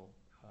initial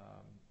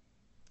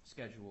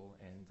schedule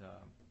and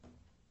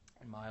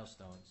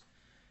milestones.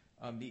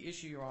 The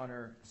issue, Your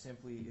Honor,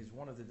 simply is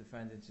one of the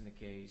defendants in the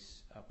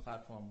case,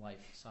 Platform Life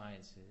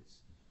Sciences,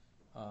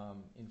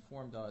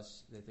 informed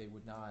us that they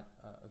would not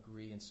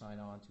agree and sign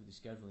on to the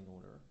scheduling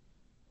order.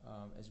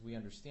 As we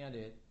understand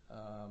it,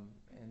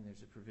 and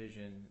there's a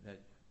provision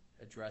that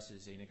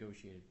addresses a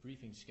negotiated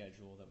briefing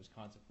schedule that was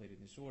contemplated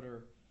in this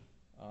order,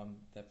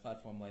 that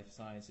Platform Life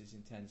Sciences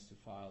intends to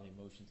file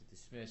a motion to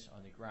dismiss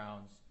on the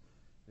grounds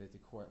that the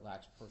court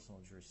lacks personal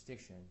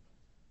jurisdiction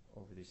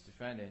over this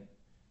defendant.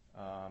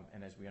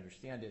 And as we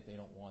understand it, they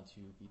don't want to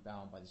be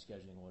bound by the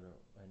scheduling order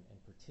and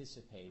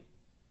participate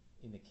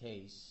in the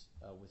case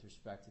with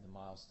respect to the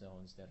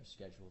milestones that are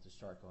scheduled to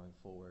start going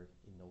forward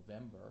in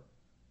November.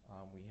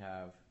 We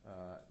have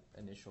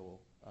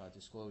initial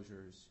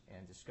disclosures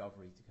and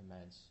discovery to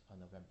commence on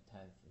November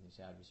 10th in this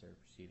adversary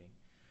proceeding.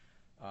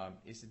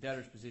 It's the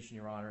debtor's position,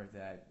 Your Honor,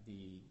 that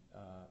the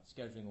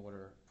scheduling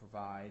order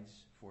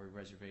provides for a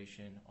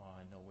reservation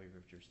on no waiver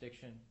of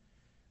jurisdiction.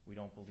 We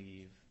don't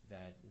believe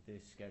that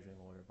this scheduling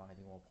order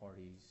binding all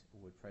parties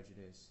would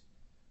prejudice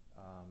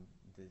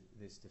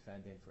this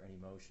defendant for any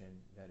motion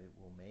that it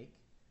will make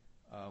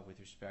with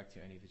respect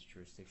to any of its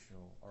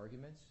jurisdictional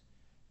arguments.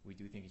 We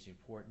do think it's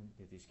important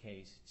that this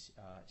case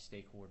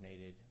stay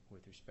coordinated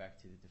with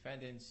respect to the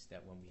defendants,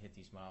 that when we hit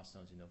these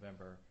milestones in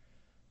November,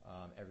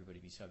 everybody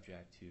be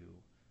subject to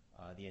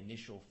the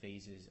initial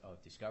phases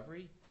of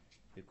discovery.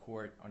 The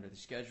court, under the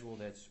schedule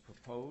that's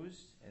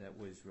proposed and that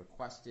was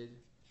requested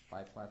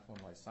by Platform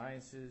Life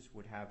Sciences,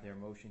 would have their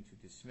motion to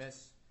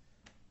dismiss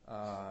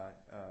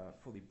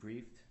fully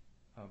briefed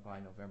by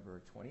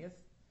November 20th,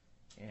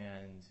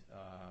 and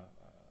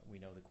we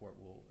know the court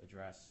will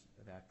address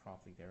that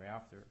promptly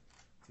thereafter.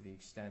 To the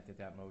extent that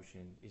that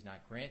motion is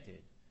not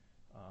granted,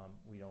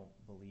 we don't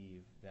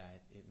believe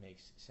that it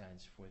makes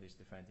sense for this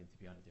defendant to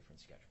be on a different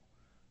schedule.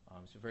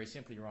 So very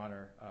simply, Your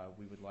Honor,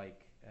 we would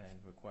like and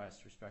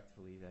request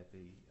respectfully that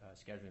the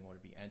scheduling order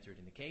be entered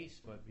in the case,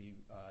 but be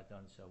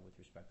done so with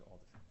respect to all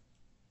defendants.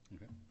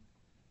 Okay.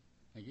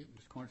 Thank you.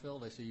 Mr.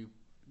 Kornfeld, I see you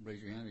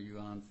raise your hand. Are you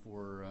on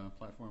for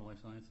Platform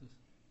Life Sciences?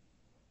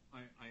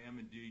 I am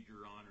indeed,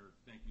 Your Honor.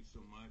 Thank you so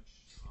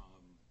much.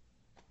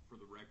 For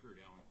the record,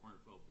 Alan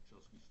Kornfeld,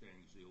 Pachowski,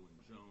 Stang, Zeal, and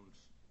Jones,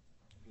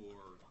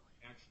 for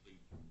actually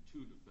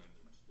two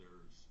defendants.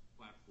 There's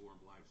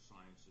Platform Life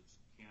Sciences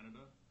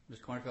Canada.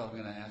 Mr. Kornfeld, I'm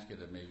going to ask you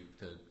to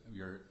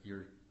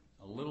you're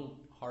a little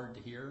hard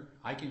to hear.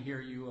 I can hear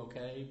you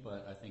okay,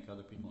 but I think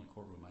other people in the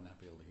courtroom might not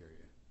be able to hear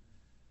you.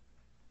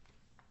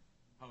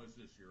 How is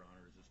this, Your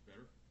Honor? Is this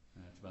better?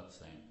 It's about the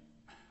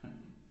same.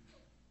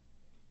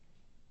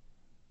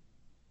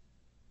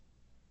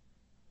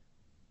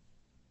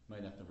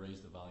 Might have to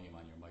raise the volume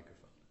on your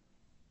microphone.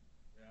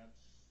 That's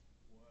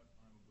what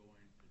I'm going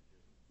to do.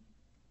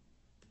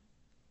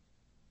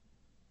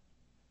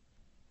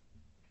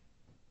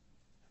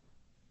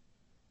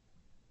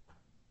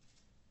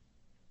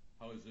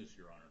 How is this,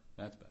 Your Honor?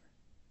 That's better.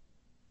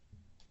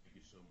 Thank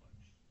you so much.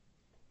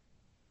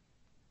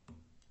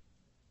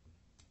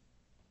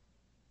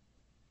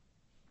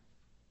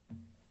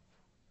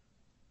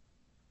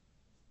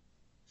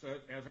 So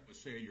as I was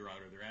saying, Your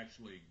Honor, there are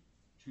actually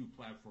two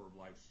Platform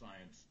Life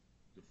Science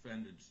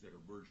defendants that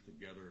are merged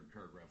together in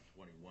paragraph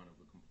 21 of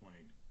the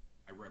complaint.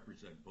 I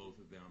represent both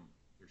of them.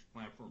 There's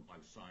Platform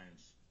Life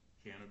Science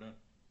Canada,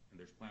 and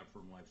there's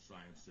Platform Life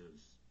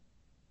Sciences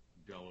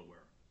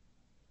Delaware.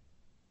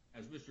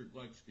 As Mr.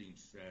 Gluckstein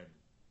said,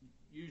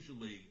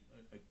 usually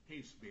a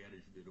case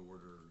management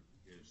order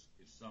is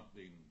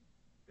something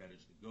that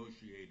is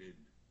negotiated,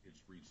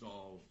 it's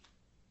resolved,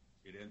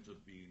 it ends up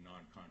being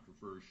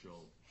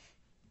non-controversial.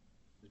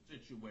 The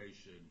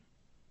situation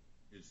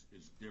is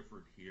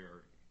different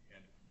here,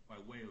 and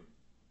by way of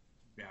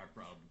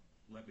background,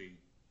 let me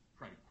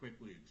try to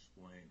quickly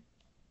explain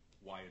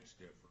why it's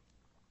different.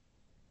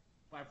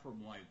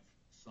 Platform Life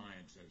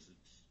Science, as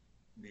its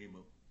name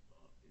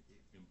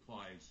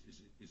implies,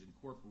 is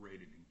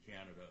incorporated in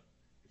Canada.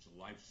 It's a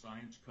life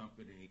science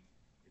company.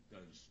 It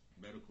does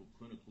medical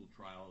clinical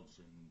trials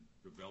in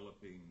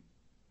developing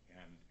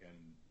and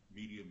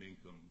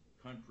medium-income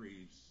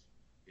countries.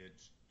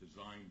 It's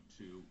designed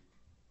to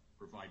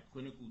provide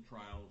clinical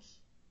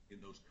trials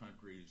in those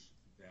countries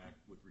that,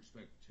 with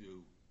respect to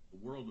the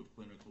world of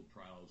clinical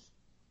trials,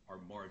 are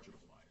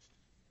marginalized.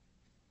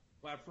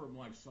 Platform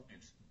Life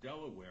Science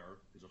Delaware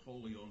is a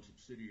wholly owned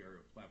subsidiary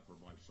of Platform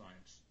Life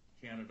Science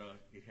Canada.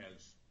 It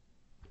has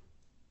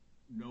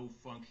no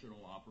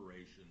functional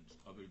operations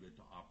other than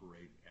to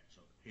operate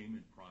as a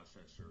payment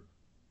processor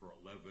for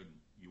 11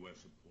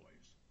 U.S.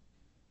 employees.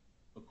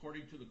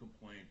 According to the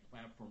complaint,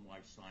 Platform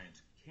Life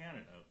Science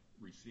Canada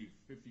received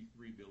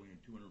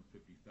 $53,250,000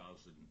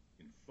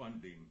 in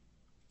funding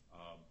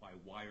by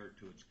wire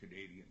to its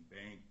Canadian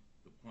bank.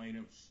 The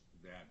plaintiffs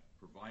that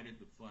provided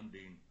the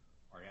funding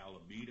are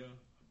Alameda,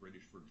 a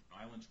British Virgin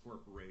Islands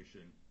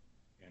corporation,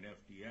 and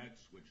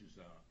FTX, which is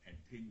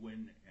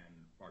Antiguan and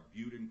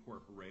Barbudan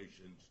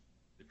corporations.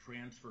 The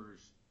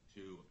transfers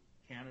to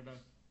Canada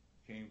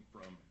came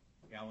from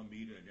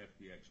Alameda and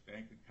FTX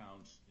bank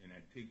accounts in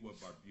Antigua,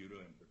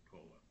 Barbuda, and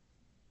Bertola.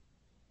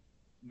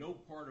 No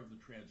part of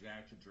the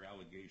transactions or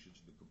allegations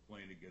in the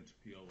complaint against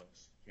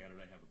PLS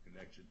Canada have a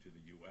connection to the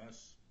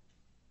U.S.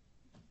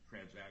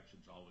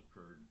 Transactions all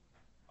occurred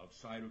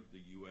outside of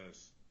the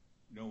U.S.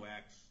 No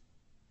acts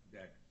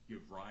that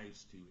give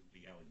rise to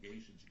the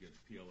allegations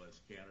against PLS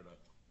Canada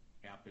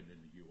happened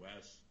in the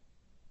U.S.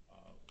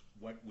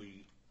 What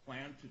we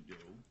plan to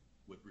do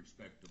with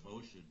respect to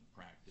motion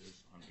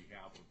practice on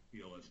behalf of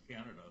PLS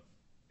Canada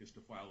is to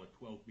file a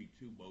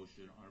 12B2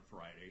 motion on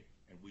Friday,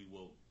 and we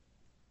will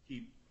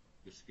keep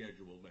the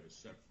schedule that is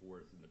set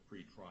forth in the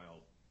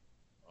pretrial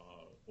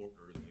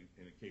order,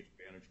 in the case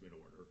management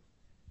order,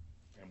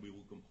 and we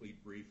will complete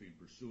briefing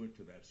pursuant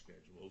to that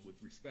schedule. With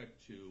respect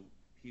to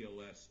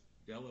PLS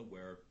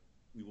Delaware,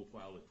 we will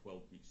file a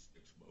 12B6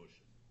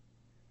 motion.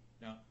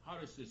 Now, how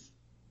does this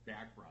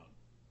background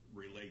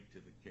relate to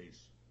the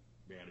case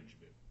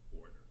management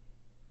order?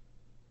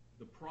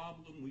 The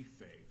problem we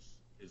face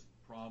is the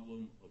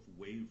problem of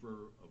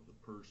waiver of the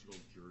personal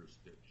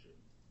jurisdiction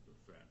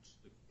defense.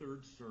 The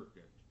Third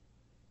Circuit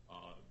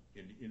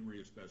in the In Re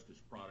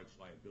Asbestos Products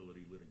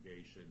Liability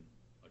Litigation,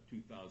 a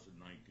 2019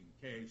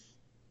 case,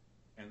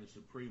 and the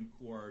Supreme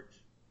Court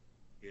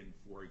in,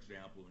 for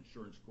example,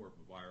 Insurance Corp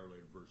of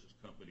Ireland versus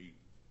Company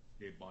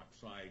de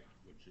Bauxite,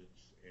 which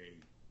is a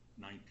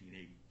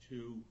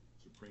 1982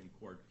 Supreme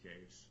Court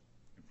case.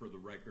 And for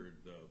the record,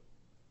 the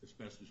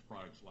Asbestos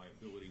Products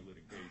Liability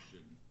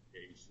Litigation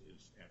case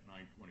is at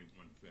 921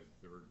 Fed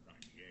 3rd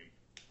 98.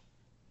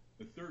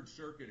 The Third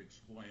Circuit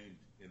explained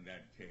in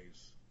that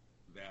case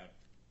that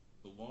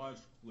the law is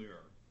clear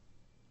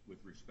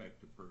with respect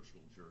to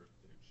personal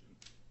jurisdiction,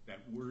 that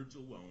words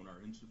alone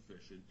are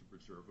insufficient to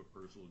preserve a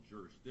personal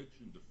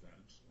jurisdiction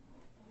defense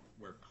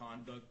where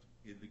conduct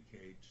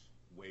indicates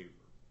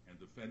waiver, and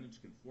defendants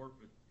can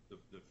forfeit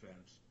the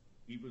defense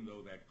even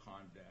though that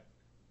conduct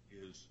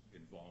is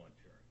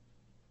involuntary.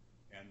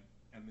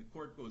 And the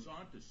court goes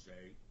on to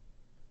say,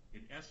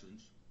 in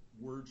essence,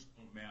 words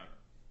don't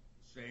matter.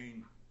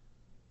 Saying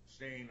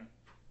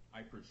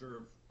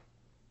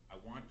I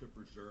want to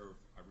preserve,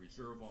 I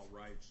reserve all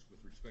rights with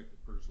respect to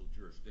personal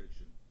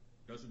jurisdiction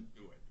doesn't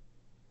do it.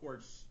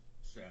 Courts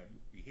said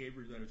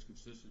behavior that is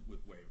consistent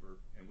with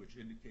waiver and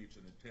which indicates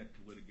an intent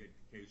to litigate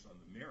the case on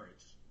the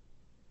merits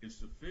is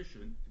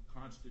sufficient to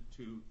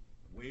constitute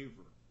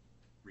waiver,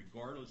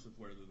 regardless of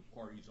whether the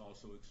parties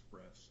also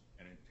express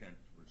an intent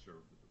to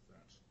preserve the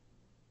defense.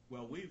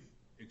 Well, we've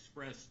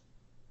expressed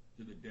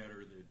to the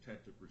debtor the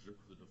intent to preserve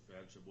the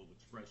defense, and we'll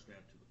express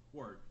that to the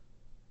court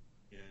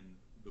in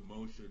the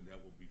motion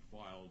that will be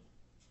filed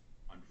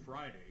on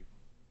Friday.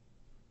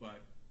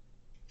 But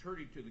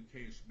turning to the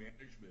case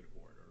management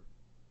order,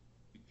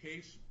 the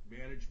case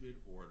management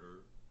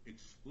order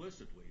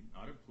explicitly,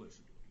 not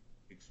implicitly,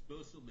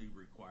 explicitly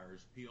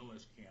requires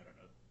PLS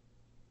Canada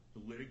to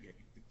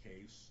litigate the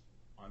case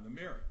on the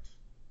merits.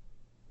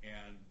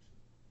 And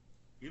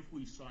if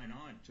we sign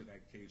on to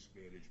that case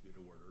management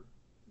order,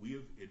 we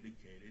have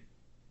indicated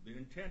the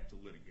intent to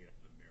litigate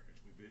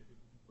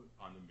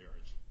on the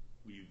merits.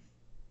 We've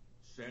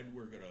said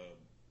we're going to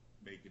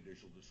make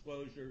initial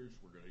disclosures,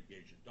 we're going to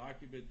engage in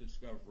document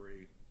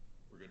discovery,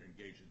 we're going to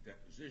engage in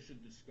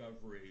deposition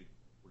discovery,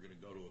 we're going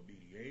to go to a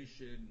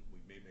mediation, we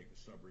may make a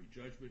summary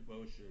judgment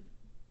motion.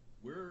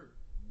 We're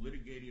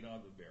litigating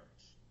on the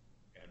merits.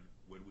 And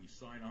when we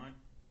sign on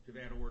to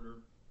that order,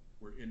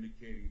 we're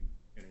indicating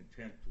an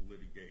intent to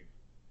litigate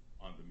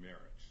on the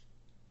merits.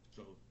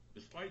 So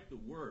despite the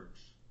words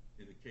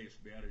in the case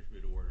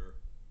management order,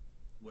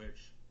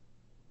 which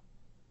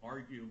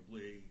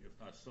arguably, if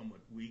not somewhat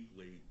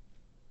weakly,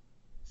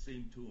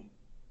 seem to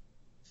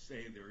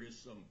say there is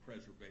some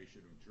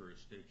preservation of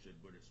jurisdiction,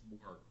 but it's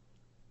more,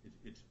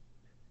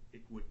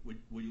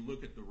 when you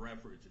look at the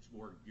reference, it's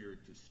more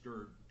geared to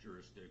stern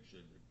jurisdiction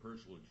than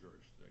personal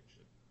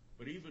jurisdiction.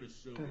 But even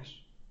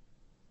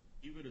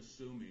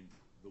assuming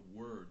the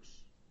words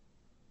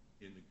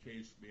in the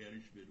case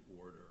management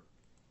order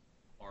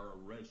are a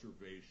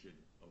reservation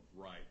of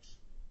rights,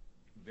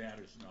 that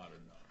is not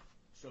enough.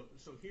 So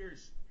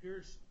here's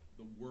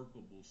the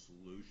workable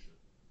solution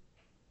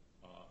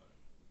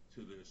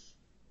to this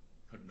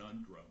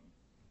conundrum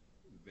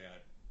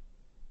that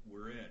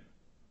we're in.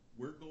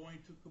 We're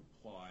going to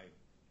comply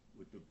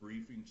with the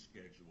briefing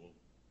schedule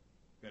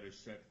that is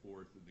set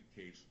forth in the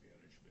case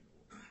management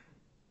order.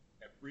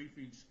 That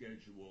briefing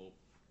schedule,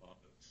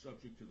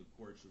 subject to the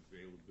court's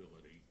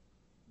availability,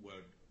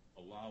 would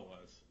allow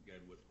us,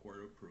 again with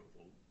court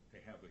approval, to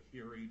have a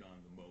hearing on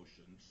the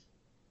motions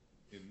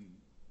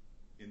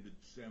on the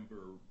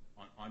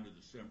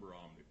December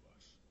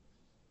omnibus.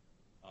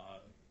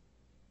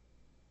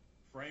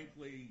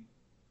 Frankly,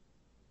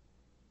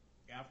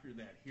 after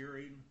that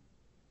hearing,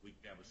 we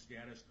can have a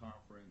status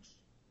conference.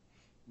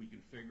 We can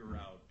figure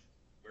out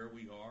where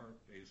we are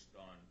based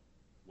on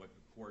what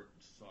the court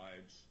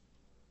decides,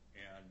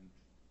 and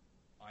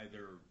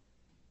either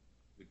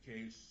the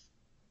case,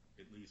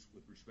 at least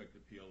with respect to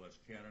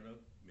PLS Canada,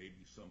 may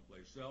be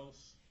someplace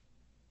else,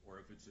 or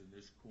if it's in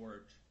this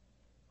court,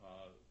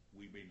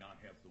 we may not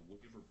have the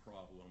waiver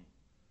problem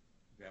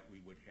that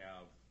we would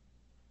have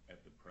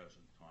at the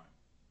present time.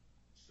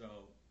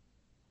 So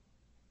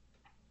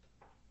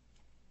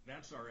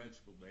that's our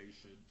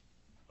explanation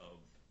of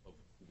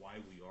why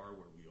we are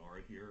where we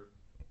are here,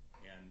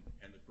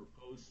 and the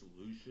proposed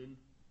solution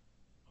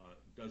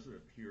doesn't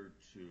appear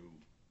to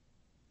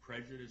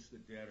prejudice the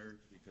debtor,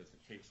 because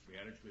the case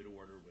management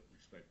order with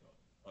respect to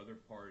other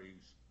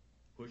parties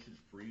pushes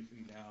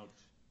briefing out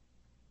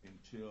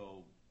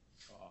until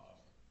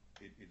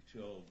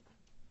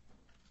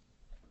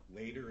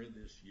later in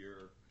this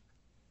year.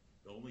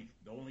 The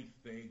only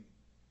thing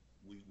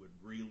we would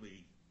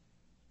really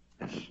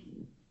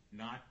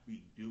not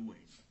be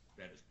doing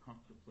that is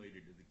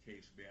contemplated in the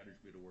case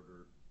management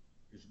order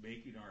is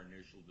making our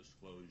initial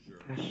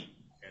disclosure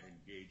and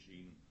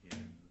engaging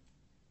in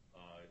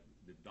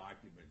the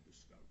document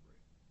discovery.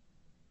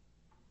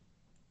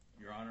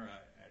 Your Honor,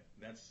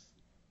 that's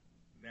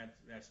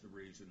the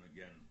reason,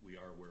 again, we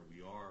are where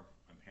we are.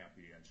 I'm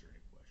happy to answer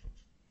any questions.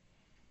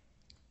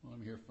 Well, let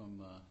me hear from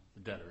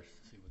the debtors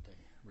to see what their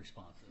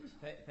response is.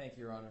 Thank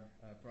you, Your Honor.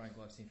 Brian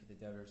Gluckstein for the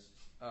debtors.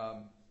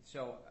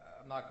 So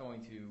I'm not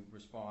going to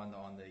respond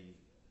on the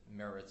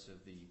merits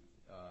of the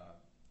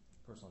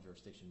personal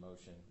jurisdiction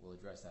motion. We'll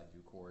address that in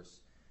due course.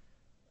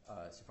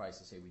 Suffice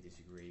to say, we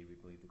disagree. We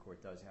believe the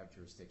court does have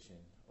jurisdiction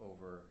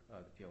over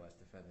the PLS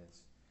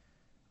defendants.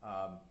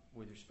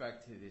 With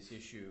respect to this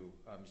issue,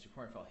 Mr.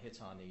 Kornfeld hits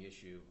on the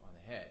issue on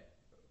the head.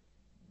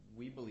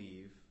 We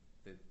believe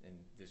that, and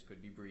this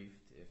could be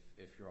briefed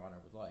if Your Honor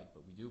would like,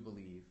 but we do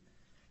believe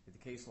that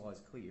the case law is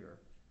clear,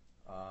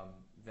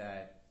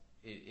 that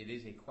it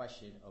is a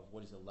question of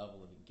what is the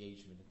level of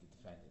engagement of the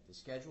defendant. The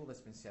schedule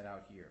that's been set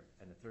out here,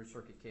 and the Third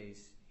Circuit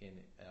case in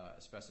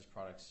asbestos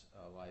products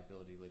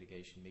liability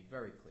litigation make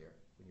very clear,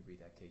 when you read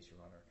that case, Your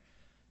Honor,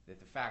 that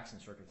the facts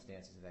and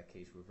circumstances of that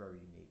case were very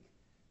unique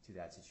to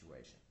that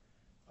situation.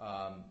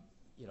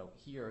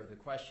 Here the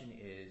question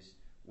is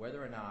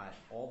whether or not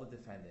all the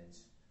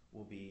defendants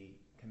will be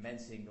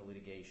commencing the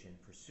litigation,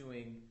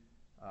 pursuing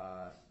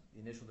the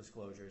initial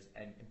disclosures,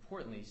 and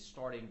importantly,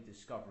 starting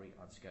discovery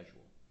on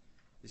schedule.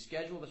 The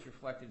schedule that's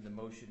reflected in the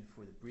motion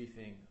for the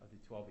briefing of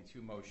the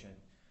 12B2 motion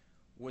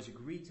was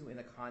agreed to in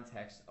the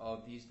context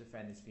of these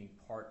defendants being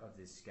part of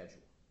this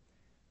schedule.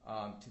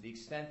 To the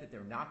extent that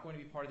they're not going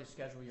to be part of the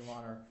schedule, Your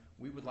Honor,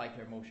 we would like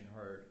their motion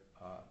heard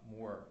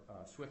more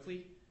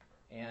swiftly,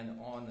 and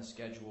on the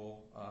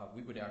schedule,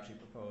 we would actually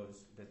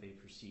propose that they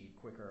proceed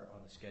quicker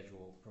on the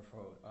schedule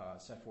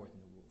set forth in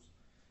the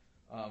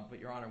rules. But,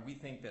 Your Honor, we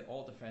think that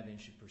all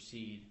defendants should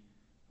proceed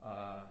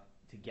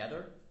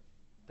together.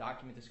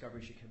 Document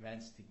discovery should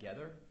commence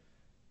together.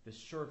 The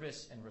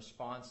service and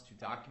response to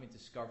document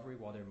discovery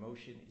while their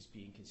motion is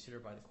being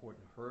considered by the court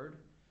and heard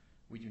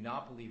we do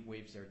not believe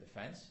waives their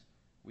defense.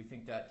 We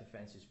think that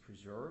defense is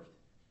preserved,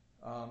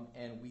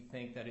 and we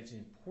think that it's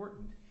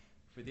important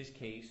for this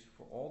case,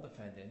 for all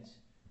defendants,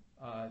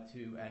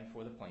 and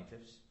for the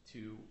plaintiffs,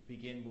 to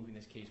begin moving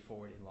this case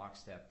forward in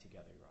lockstep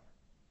together, Your Honor.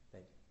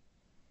 Thank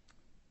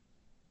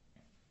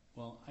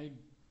you. Well, I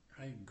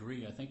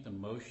agree. I think the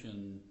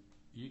motion,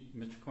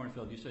 Mr.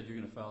 Kornfeld, you said you're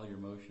going to file your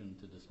motion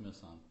to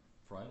dismiss on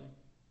Friday?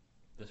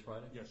 This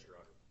Friday? Yes, Your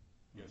Honor.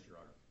 Yes, Your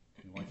Honor.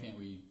 And why can't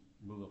we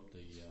move up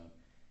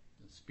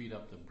speed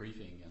up the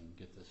briefing and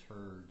get this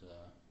heard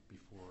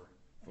before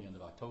the end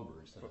of October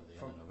instead of the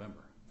end of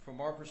November?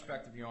 From our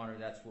perspective, Your Honor,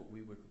 that's what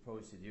we would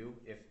propose to do.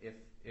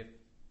 If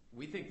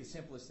we think the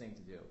simplest thing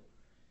to do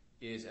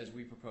is, as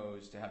we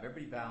propose, to have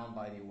everybody bound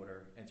by the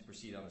order and to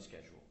proceed on the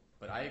schedule.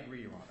 But I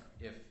agree, Your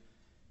Honor.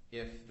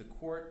 If the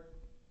court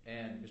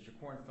and Mr.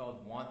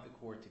 Kornfeld want the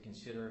court to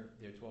consider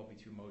their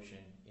 12b2 motion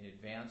in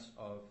advance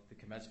of the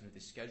commencement of the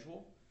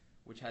schedule,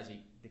 which has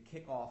the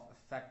kickoff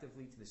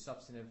effectively to the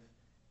substantive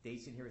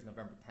dates in here is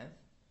November 10th,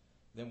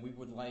 then we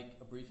would like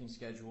a briefing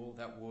schedule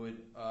that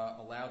would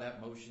allow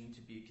that motion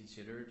to be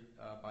considered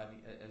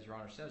as Your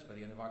Honor says, by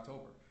the end of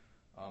October.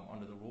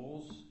 Under the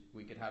rules,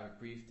 we could have it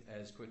briefed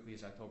as quickly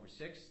as October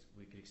 6th.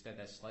 We could extend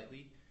that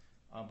slightly,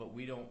 but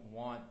we don't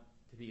want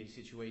to be in a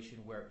situation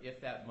where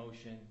if that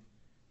motion,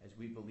 as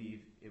we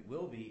believe it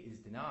will be, is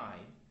denied,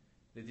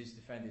 that this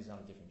defendant is on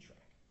a different track.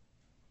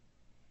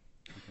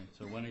 Okay,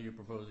 so when are you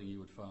proposing you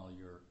would file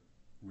your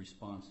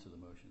response to the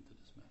motion to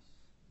dismiss?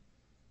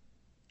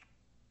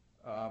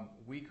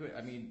 We could,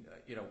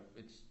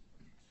 it's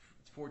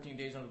 14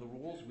 days under the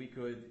rules. We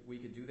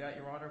could do that,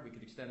 Your Honor. We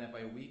could extend that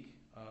by a week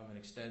and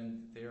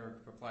extend their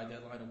reply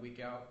deadline a week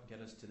out, get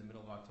us to the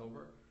middle of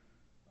October.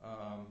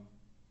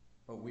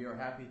 But we are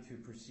happy to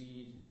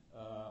proceed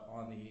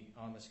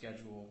on the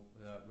schedule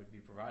that would be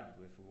provided.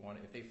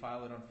 If they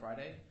file it on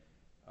Friday,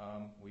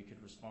 we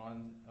could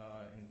respond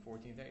in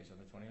 14 days on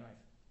the 29th.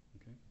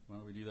 Okay, why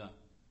don't we do that?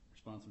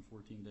 Response in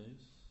 14 days.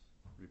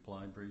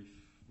 Reply brief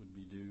would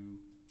be due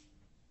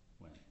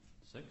when?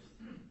 6th?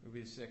 It would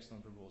be the 6th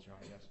under the rules, Your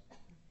Honor, yes.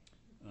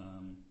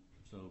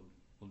 So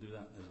we'll do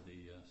that as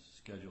the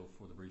schedule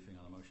for the briefing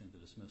on a motion to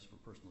dismiss for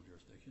personal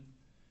jurisdiction.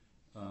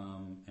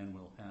 And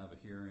we'll have a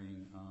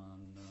hearing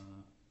on,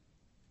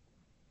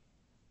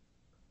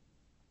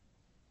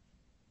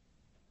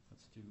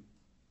 let's do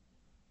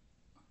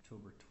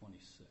October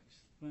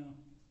 26th. Well,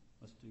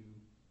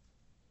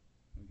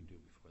 we can do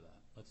it before that.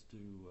 Let's do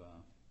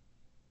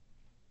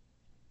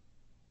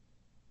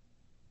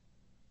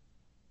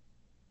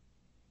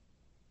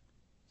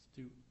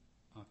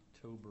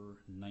October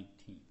 19th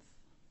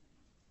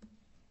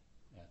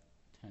at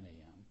 10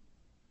 a.m.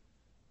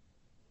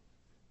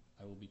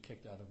 I will be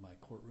kicked out of my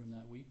courtroom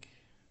that week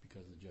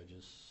because the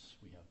judges,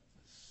 we have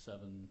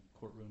 7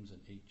 courtrooms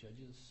and 8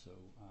 judges, so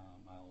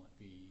I'll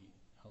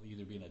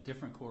either be in a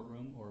different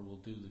courtroom or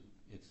we'll do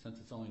since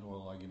it's only an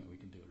oral argument, we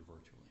can do it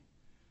virtually.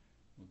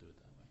 We'll do it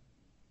that way.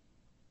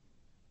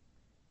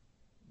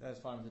 That is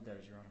fine with the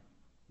debtors, Your Honor.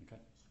 Okay.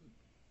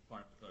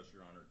 Fine with us,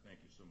 Your Honor.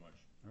 Thank you so much.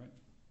 All right.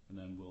 And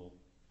then we'll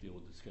deal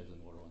with the scheduling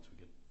order once we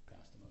get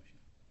past the motion.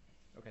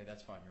 Okay,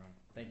 that's fine, Your Honor.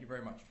 Thank you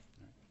very much.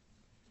 All right.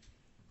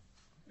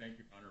 Thank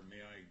you, Your Honor.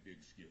 May I be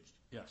excused?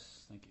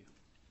 Yes, thank you.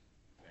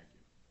 Thank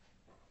you.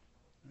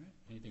 All right.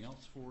 Anything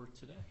else for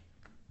today?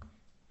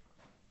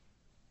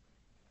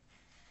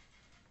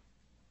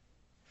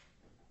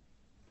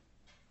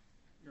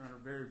 Your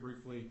Honor, very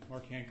briefly,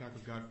 Mark Hancock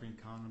of Godfrey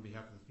 & Kahn on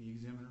behalf of the fee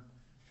examiner.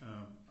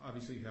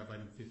 Obviously, you have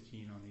item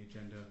 15 on the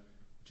agenda,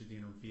 which is the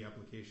interim fee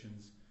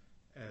applications.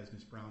 As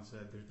Ms. Brown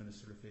said, there's been a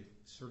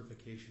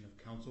certification of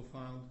counsel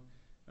filed.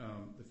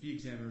 The fee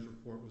examiner's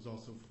report was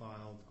also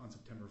filed on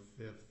September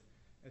 5th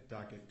at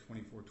docket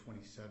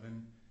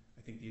 2427.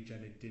 I think the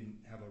agenda didn't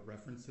have a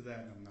reference to that,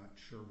 and I'm not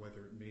sure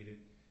whether it made it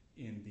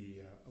in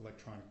the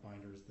electronic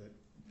binders that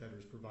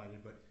debtors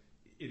provided, but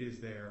it is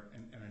there,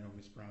 and I know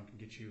Ms. Brown can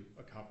get you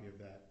a copy of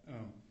that.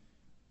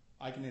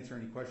 I can answer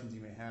any questions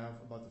you may have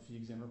about the fee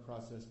examiner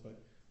process,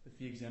 but the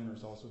fee examiner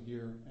is also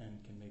here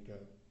and can make a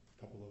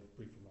couple of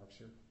brief remarks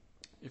here.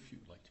 If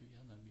you'd like to,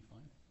 yeah, that'd be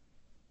fine.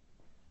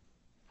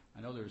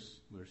 I know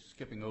we're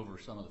skipping over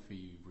some of the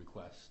fee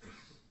requests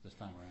this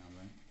time around,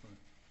 right?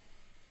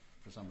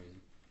 For some reason.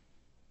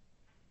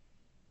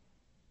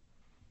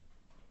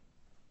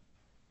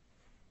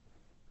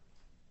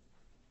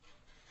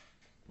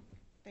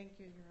 Thank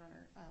you, Your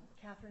Honor.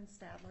 Catherine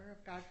Stadler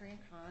of Godfrey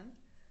 & Kahn,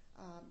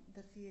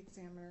 the fee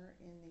examiner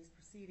in these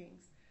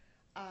proceedings.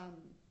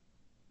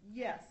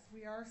 Yes,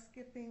 we are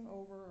skipping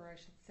over, or I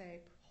should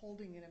say,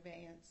 holding in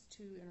abeyance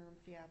 2 interim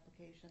fee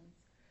applications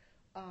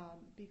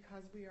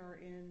because we are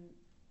in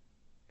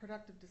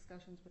productive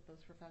discussions with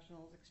those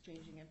professionals,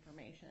 exchanging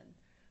information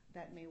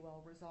that may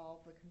well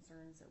resolve the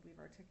concerns that we've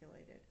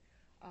articulated.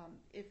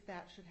 If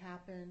that should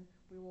happen,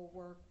 we will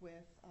work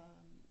with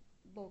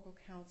local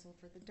counsel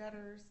for the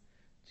debtors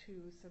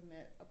to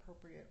submit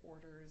appropriate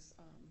orders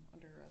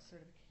under a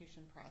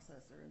certification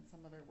process or in some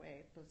other way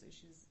if those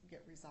issues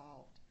get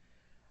resolved.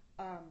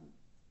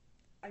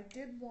 I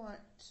did want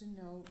to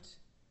note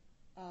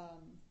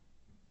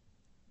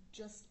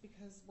just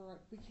because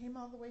we came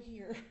all the way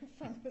here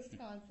from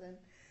Wisconsin,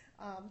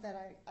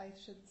 that I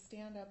should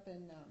stand up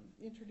and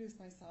introduce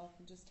myself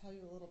and just tell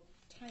you a little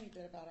tiny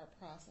bit about our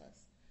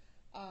process.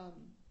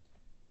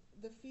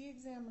 The fee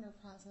examiner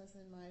process,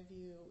 in my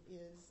view,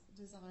 is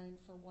designed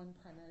for one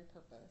primary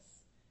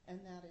purpose, and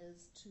that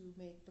is to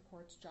make the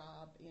court's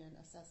job in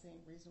assessing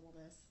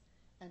reasonableness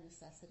and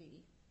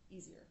necessity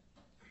easier.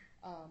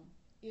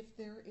 If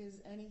there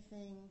is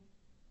anything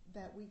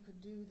that we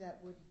could do that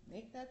would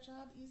make that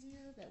job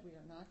easier that we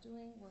are not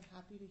doing, we're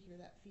happy to hear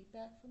that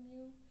feedback from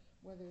you,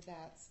 whether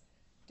that's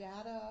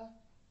data,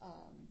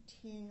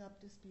 teeing up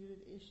disputed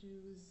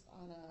issues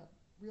on a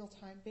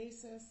real-time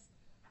basis,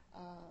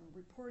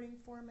 reporting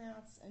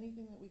formats,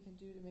 anything that we can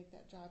do to make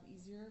that job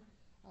easier,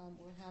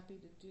 we're happy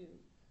to do.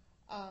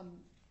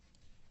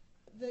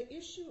 The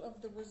issue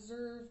of the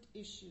reserved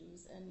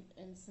issues,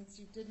 and since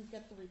you didn't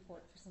get the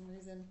report for some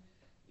reason,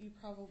 you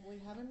probably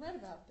haven't read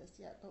about this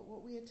yet, but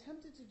what we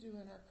attempted to do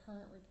in our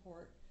current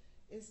report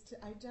is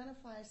to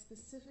identify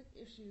specific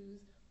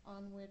issues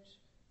on which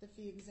the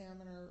fee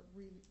examiner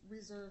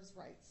reserves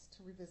rights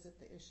to revisit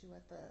the issue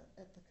at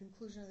the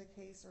conclusion of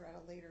the case or at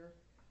a later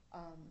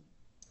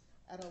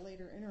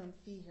interim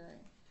fee hearing.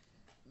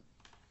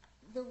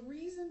 The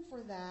reason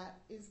for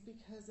that is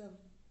because of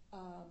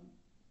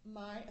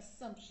my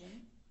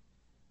assumption,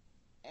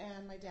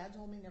 and my dad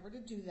told me never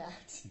to do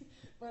that,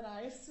 but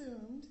I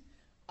assumed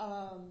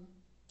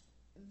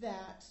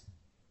that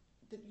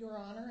Your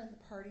Honor and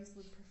the parties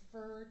would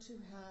prefer to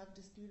have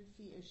disputed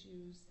fee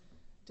issues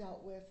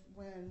dealt with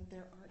when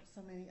there aren't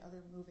so many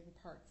other moving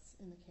parts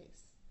in the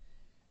case.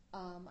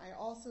 I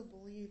also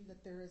believe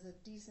that there is a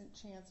decent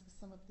chance with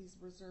some of these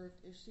reserved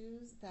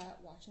issues that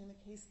watching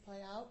the case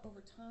play out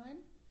over time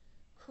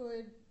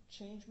could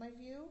change my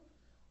view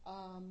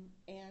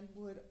and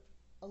would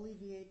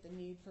alleviate the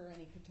need for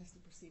any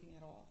contested proceeding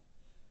at all.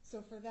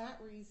 So for that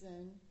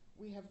reason,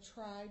 we have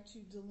tried to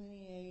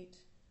delineate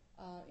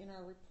in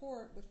our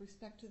report with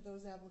respect to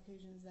those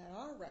applications that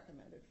are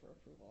recommended for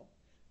approval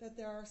that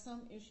there are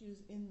some issues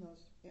in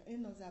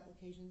those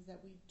applications that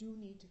we do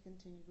need to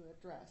continue to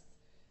address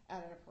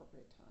at an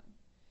appropriate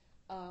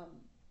time.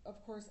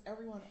 Of course,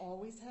 everyone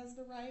always has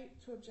the right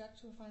to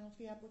object to a final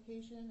fee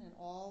application, and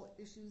all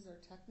issues are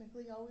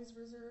technically always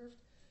reserved,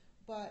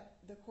 but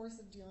the course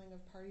of dealing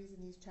of parties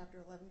in these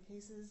Chapter 11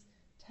 cases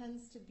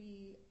tends to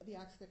be the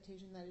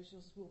expectation that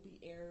issues will be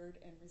aired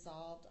and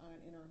resolved on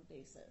an interim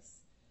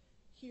basis.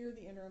 Here,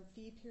 the interim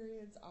fee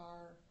periods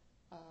are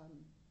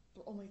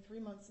only 3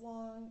 months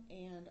long,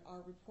 and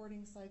our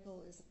reporting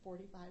cycle is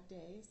 45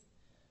 days.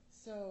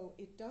 So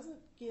it doesn't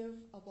give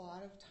a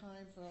lot of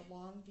time for a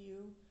long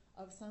view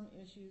of some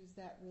issues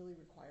that really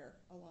require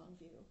a long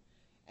view.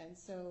 And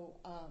so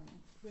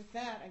with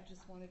that, I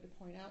just wanted to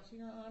point out to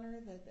Your Honor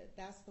that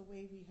that's the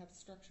way we have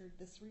structured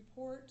this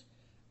report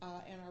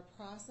and our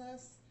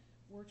process.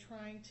 We're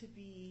trying to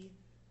be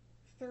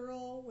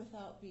thorough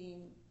without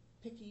being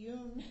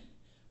picayune.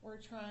 We're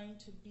trying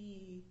to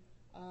be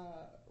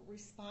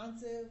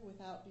responsive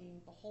without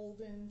being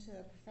beholden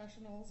to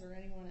professionals or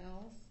anyone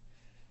else.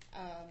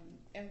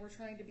 And we're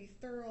trying to be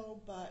thorough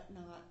but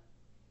not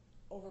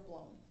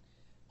overblown.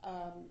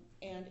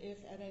 And if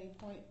at any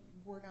point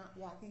we're not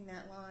walking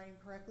that line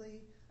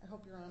correctly, I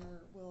hope Your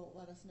Honor will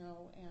let us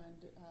know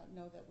and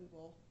know that we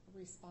will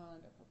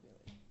respond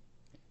appropriately.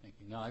 Thank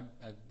you. No,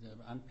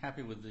 I'm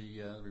happy with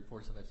the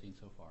reports that I've seen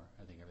so far.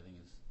 I think everything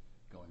is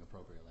going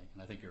appropriately,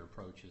 and I think your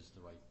approach is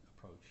the right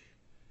approach,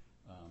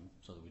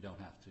 so that we don't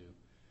have to.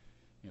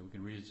 We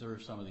can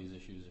reserve some of these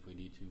issues if we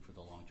need to for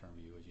the long-term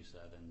view, as you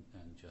said,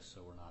 and just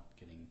so we're not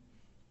getting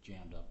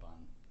jammed up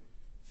on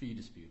fee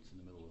disputes in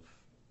the middle of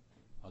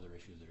other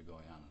issues that are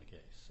going on in the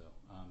case. So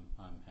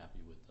I'm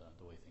happy with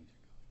the way things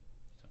are going.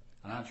 So,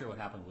 I'm not sure what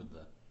happened with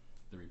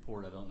the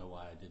report. I don't know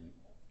why it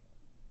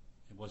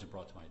wasn't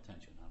brought to my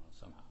attention. I don't know,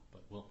 somehow,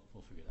 but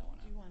we'll figure that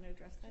one out. Do you want to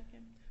address that,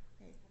 Kim?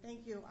 Okay,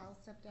 thank you. I'll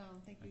step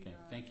down. Thank you, Your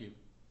Honor. Thank you.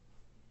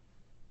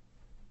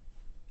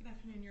 Good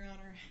afternoon, Your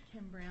Honor.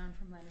 Kim Brown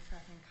from Landis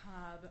Rathing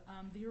Cobb.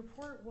 The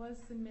report was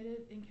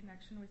submitted in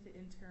connection with the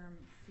interim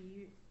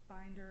fee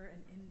binder and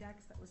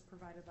index that was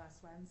provided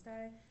last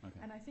Wednesday. Okay.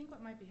 And I think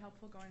what might be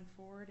helpful going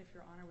forward, if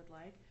Your Honor would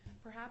like,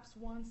 perhaps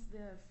once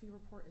the fee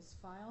report is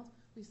filed,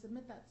 we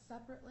submit that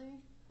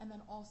separately and then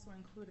also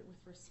include it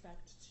with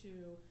respect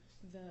to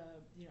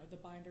the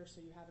binder, so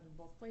you have it in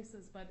both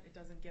places, but it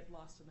doesn't get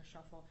lost in the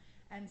shuffle.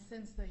 And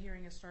since the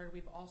hearing has started,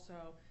 we've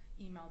also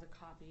emailed a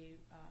copy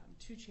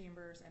to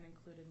Chambers and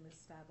included Ms.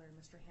 Stadler and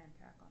Mr.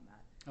 Hancock on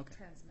that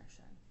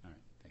transmission. All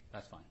right,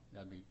 that's fine.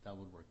 That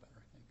would work better,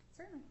 I think.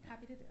 Certainly,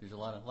 happy to do. There's a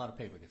lot of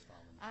paper gets filed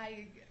in there.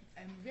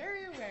 I am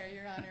very aware,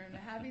 Your Honor, and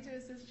happy to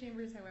assist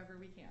Chambers however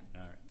we can.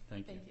 All right,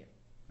 thank you. Thank you.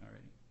 All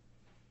righty.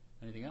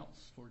 Anything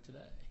else for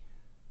today?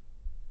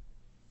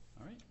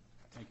 All right.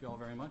 Thank you all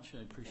very much.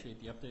 I appreciate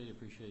the update. I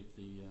appreciate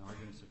the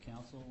arguments of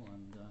counsel,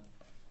 and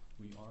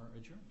we are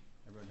adjourned.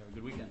 Everyone have a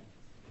good weekend.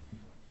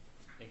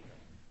 Thank you.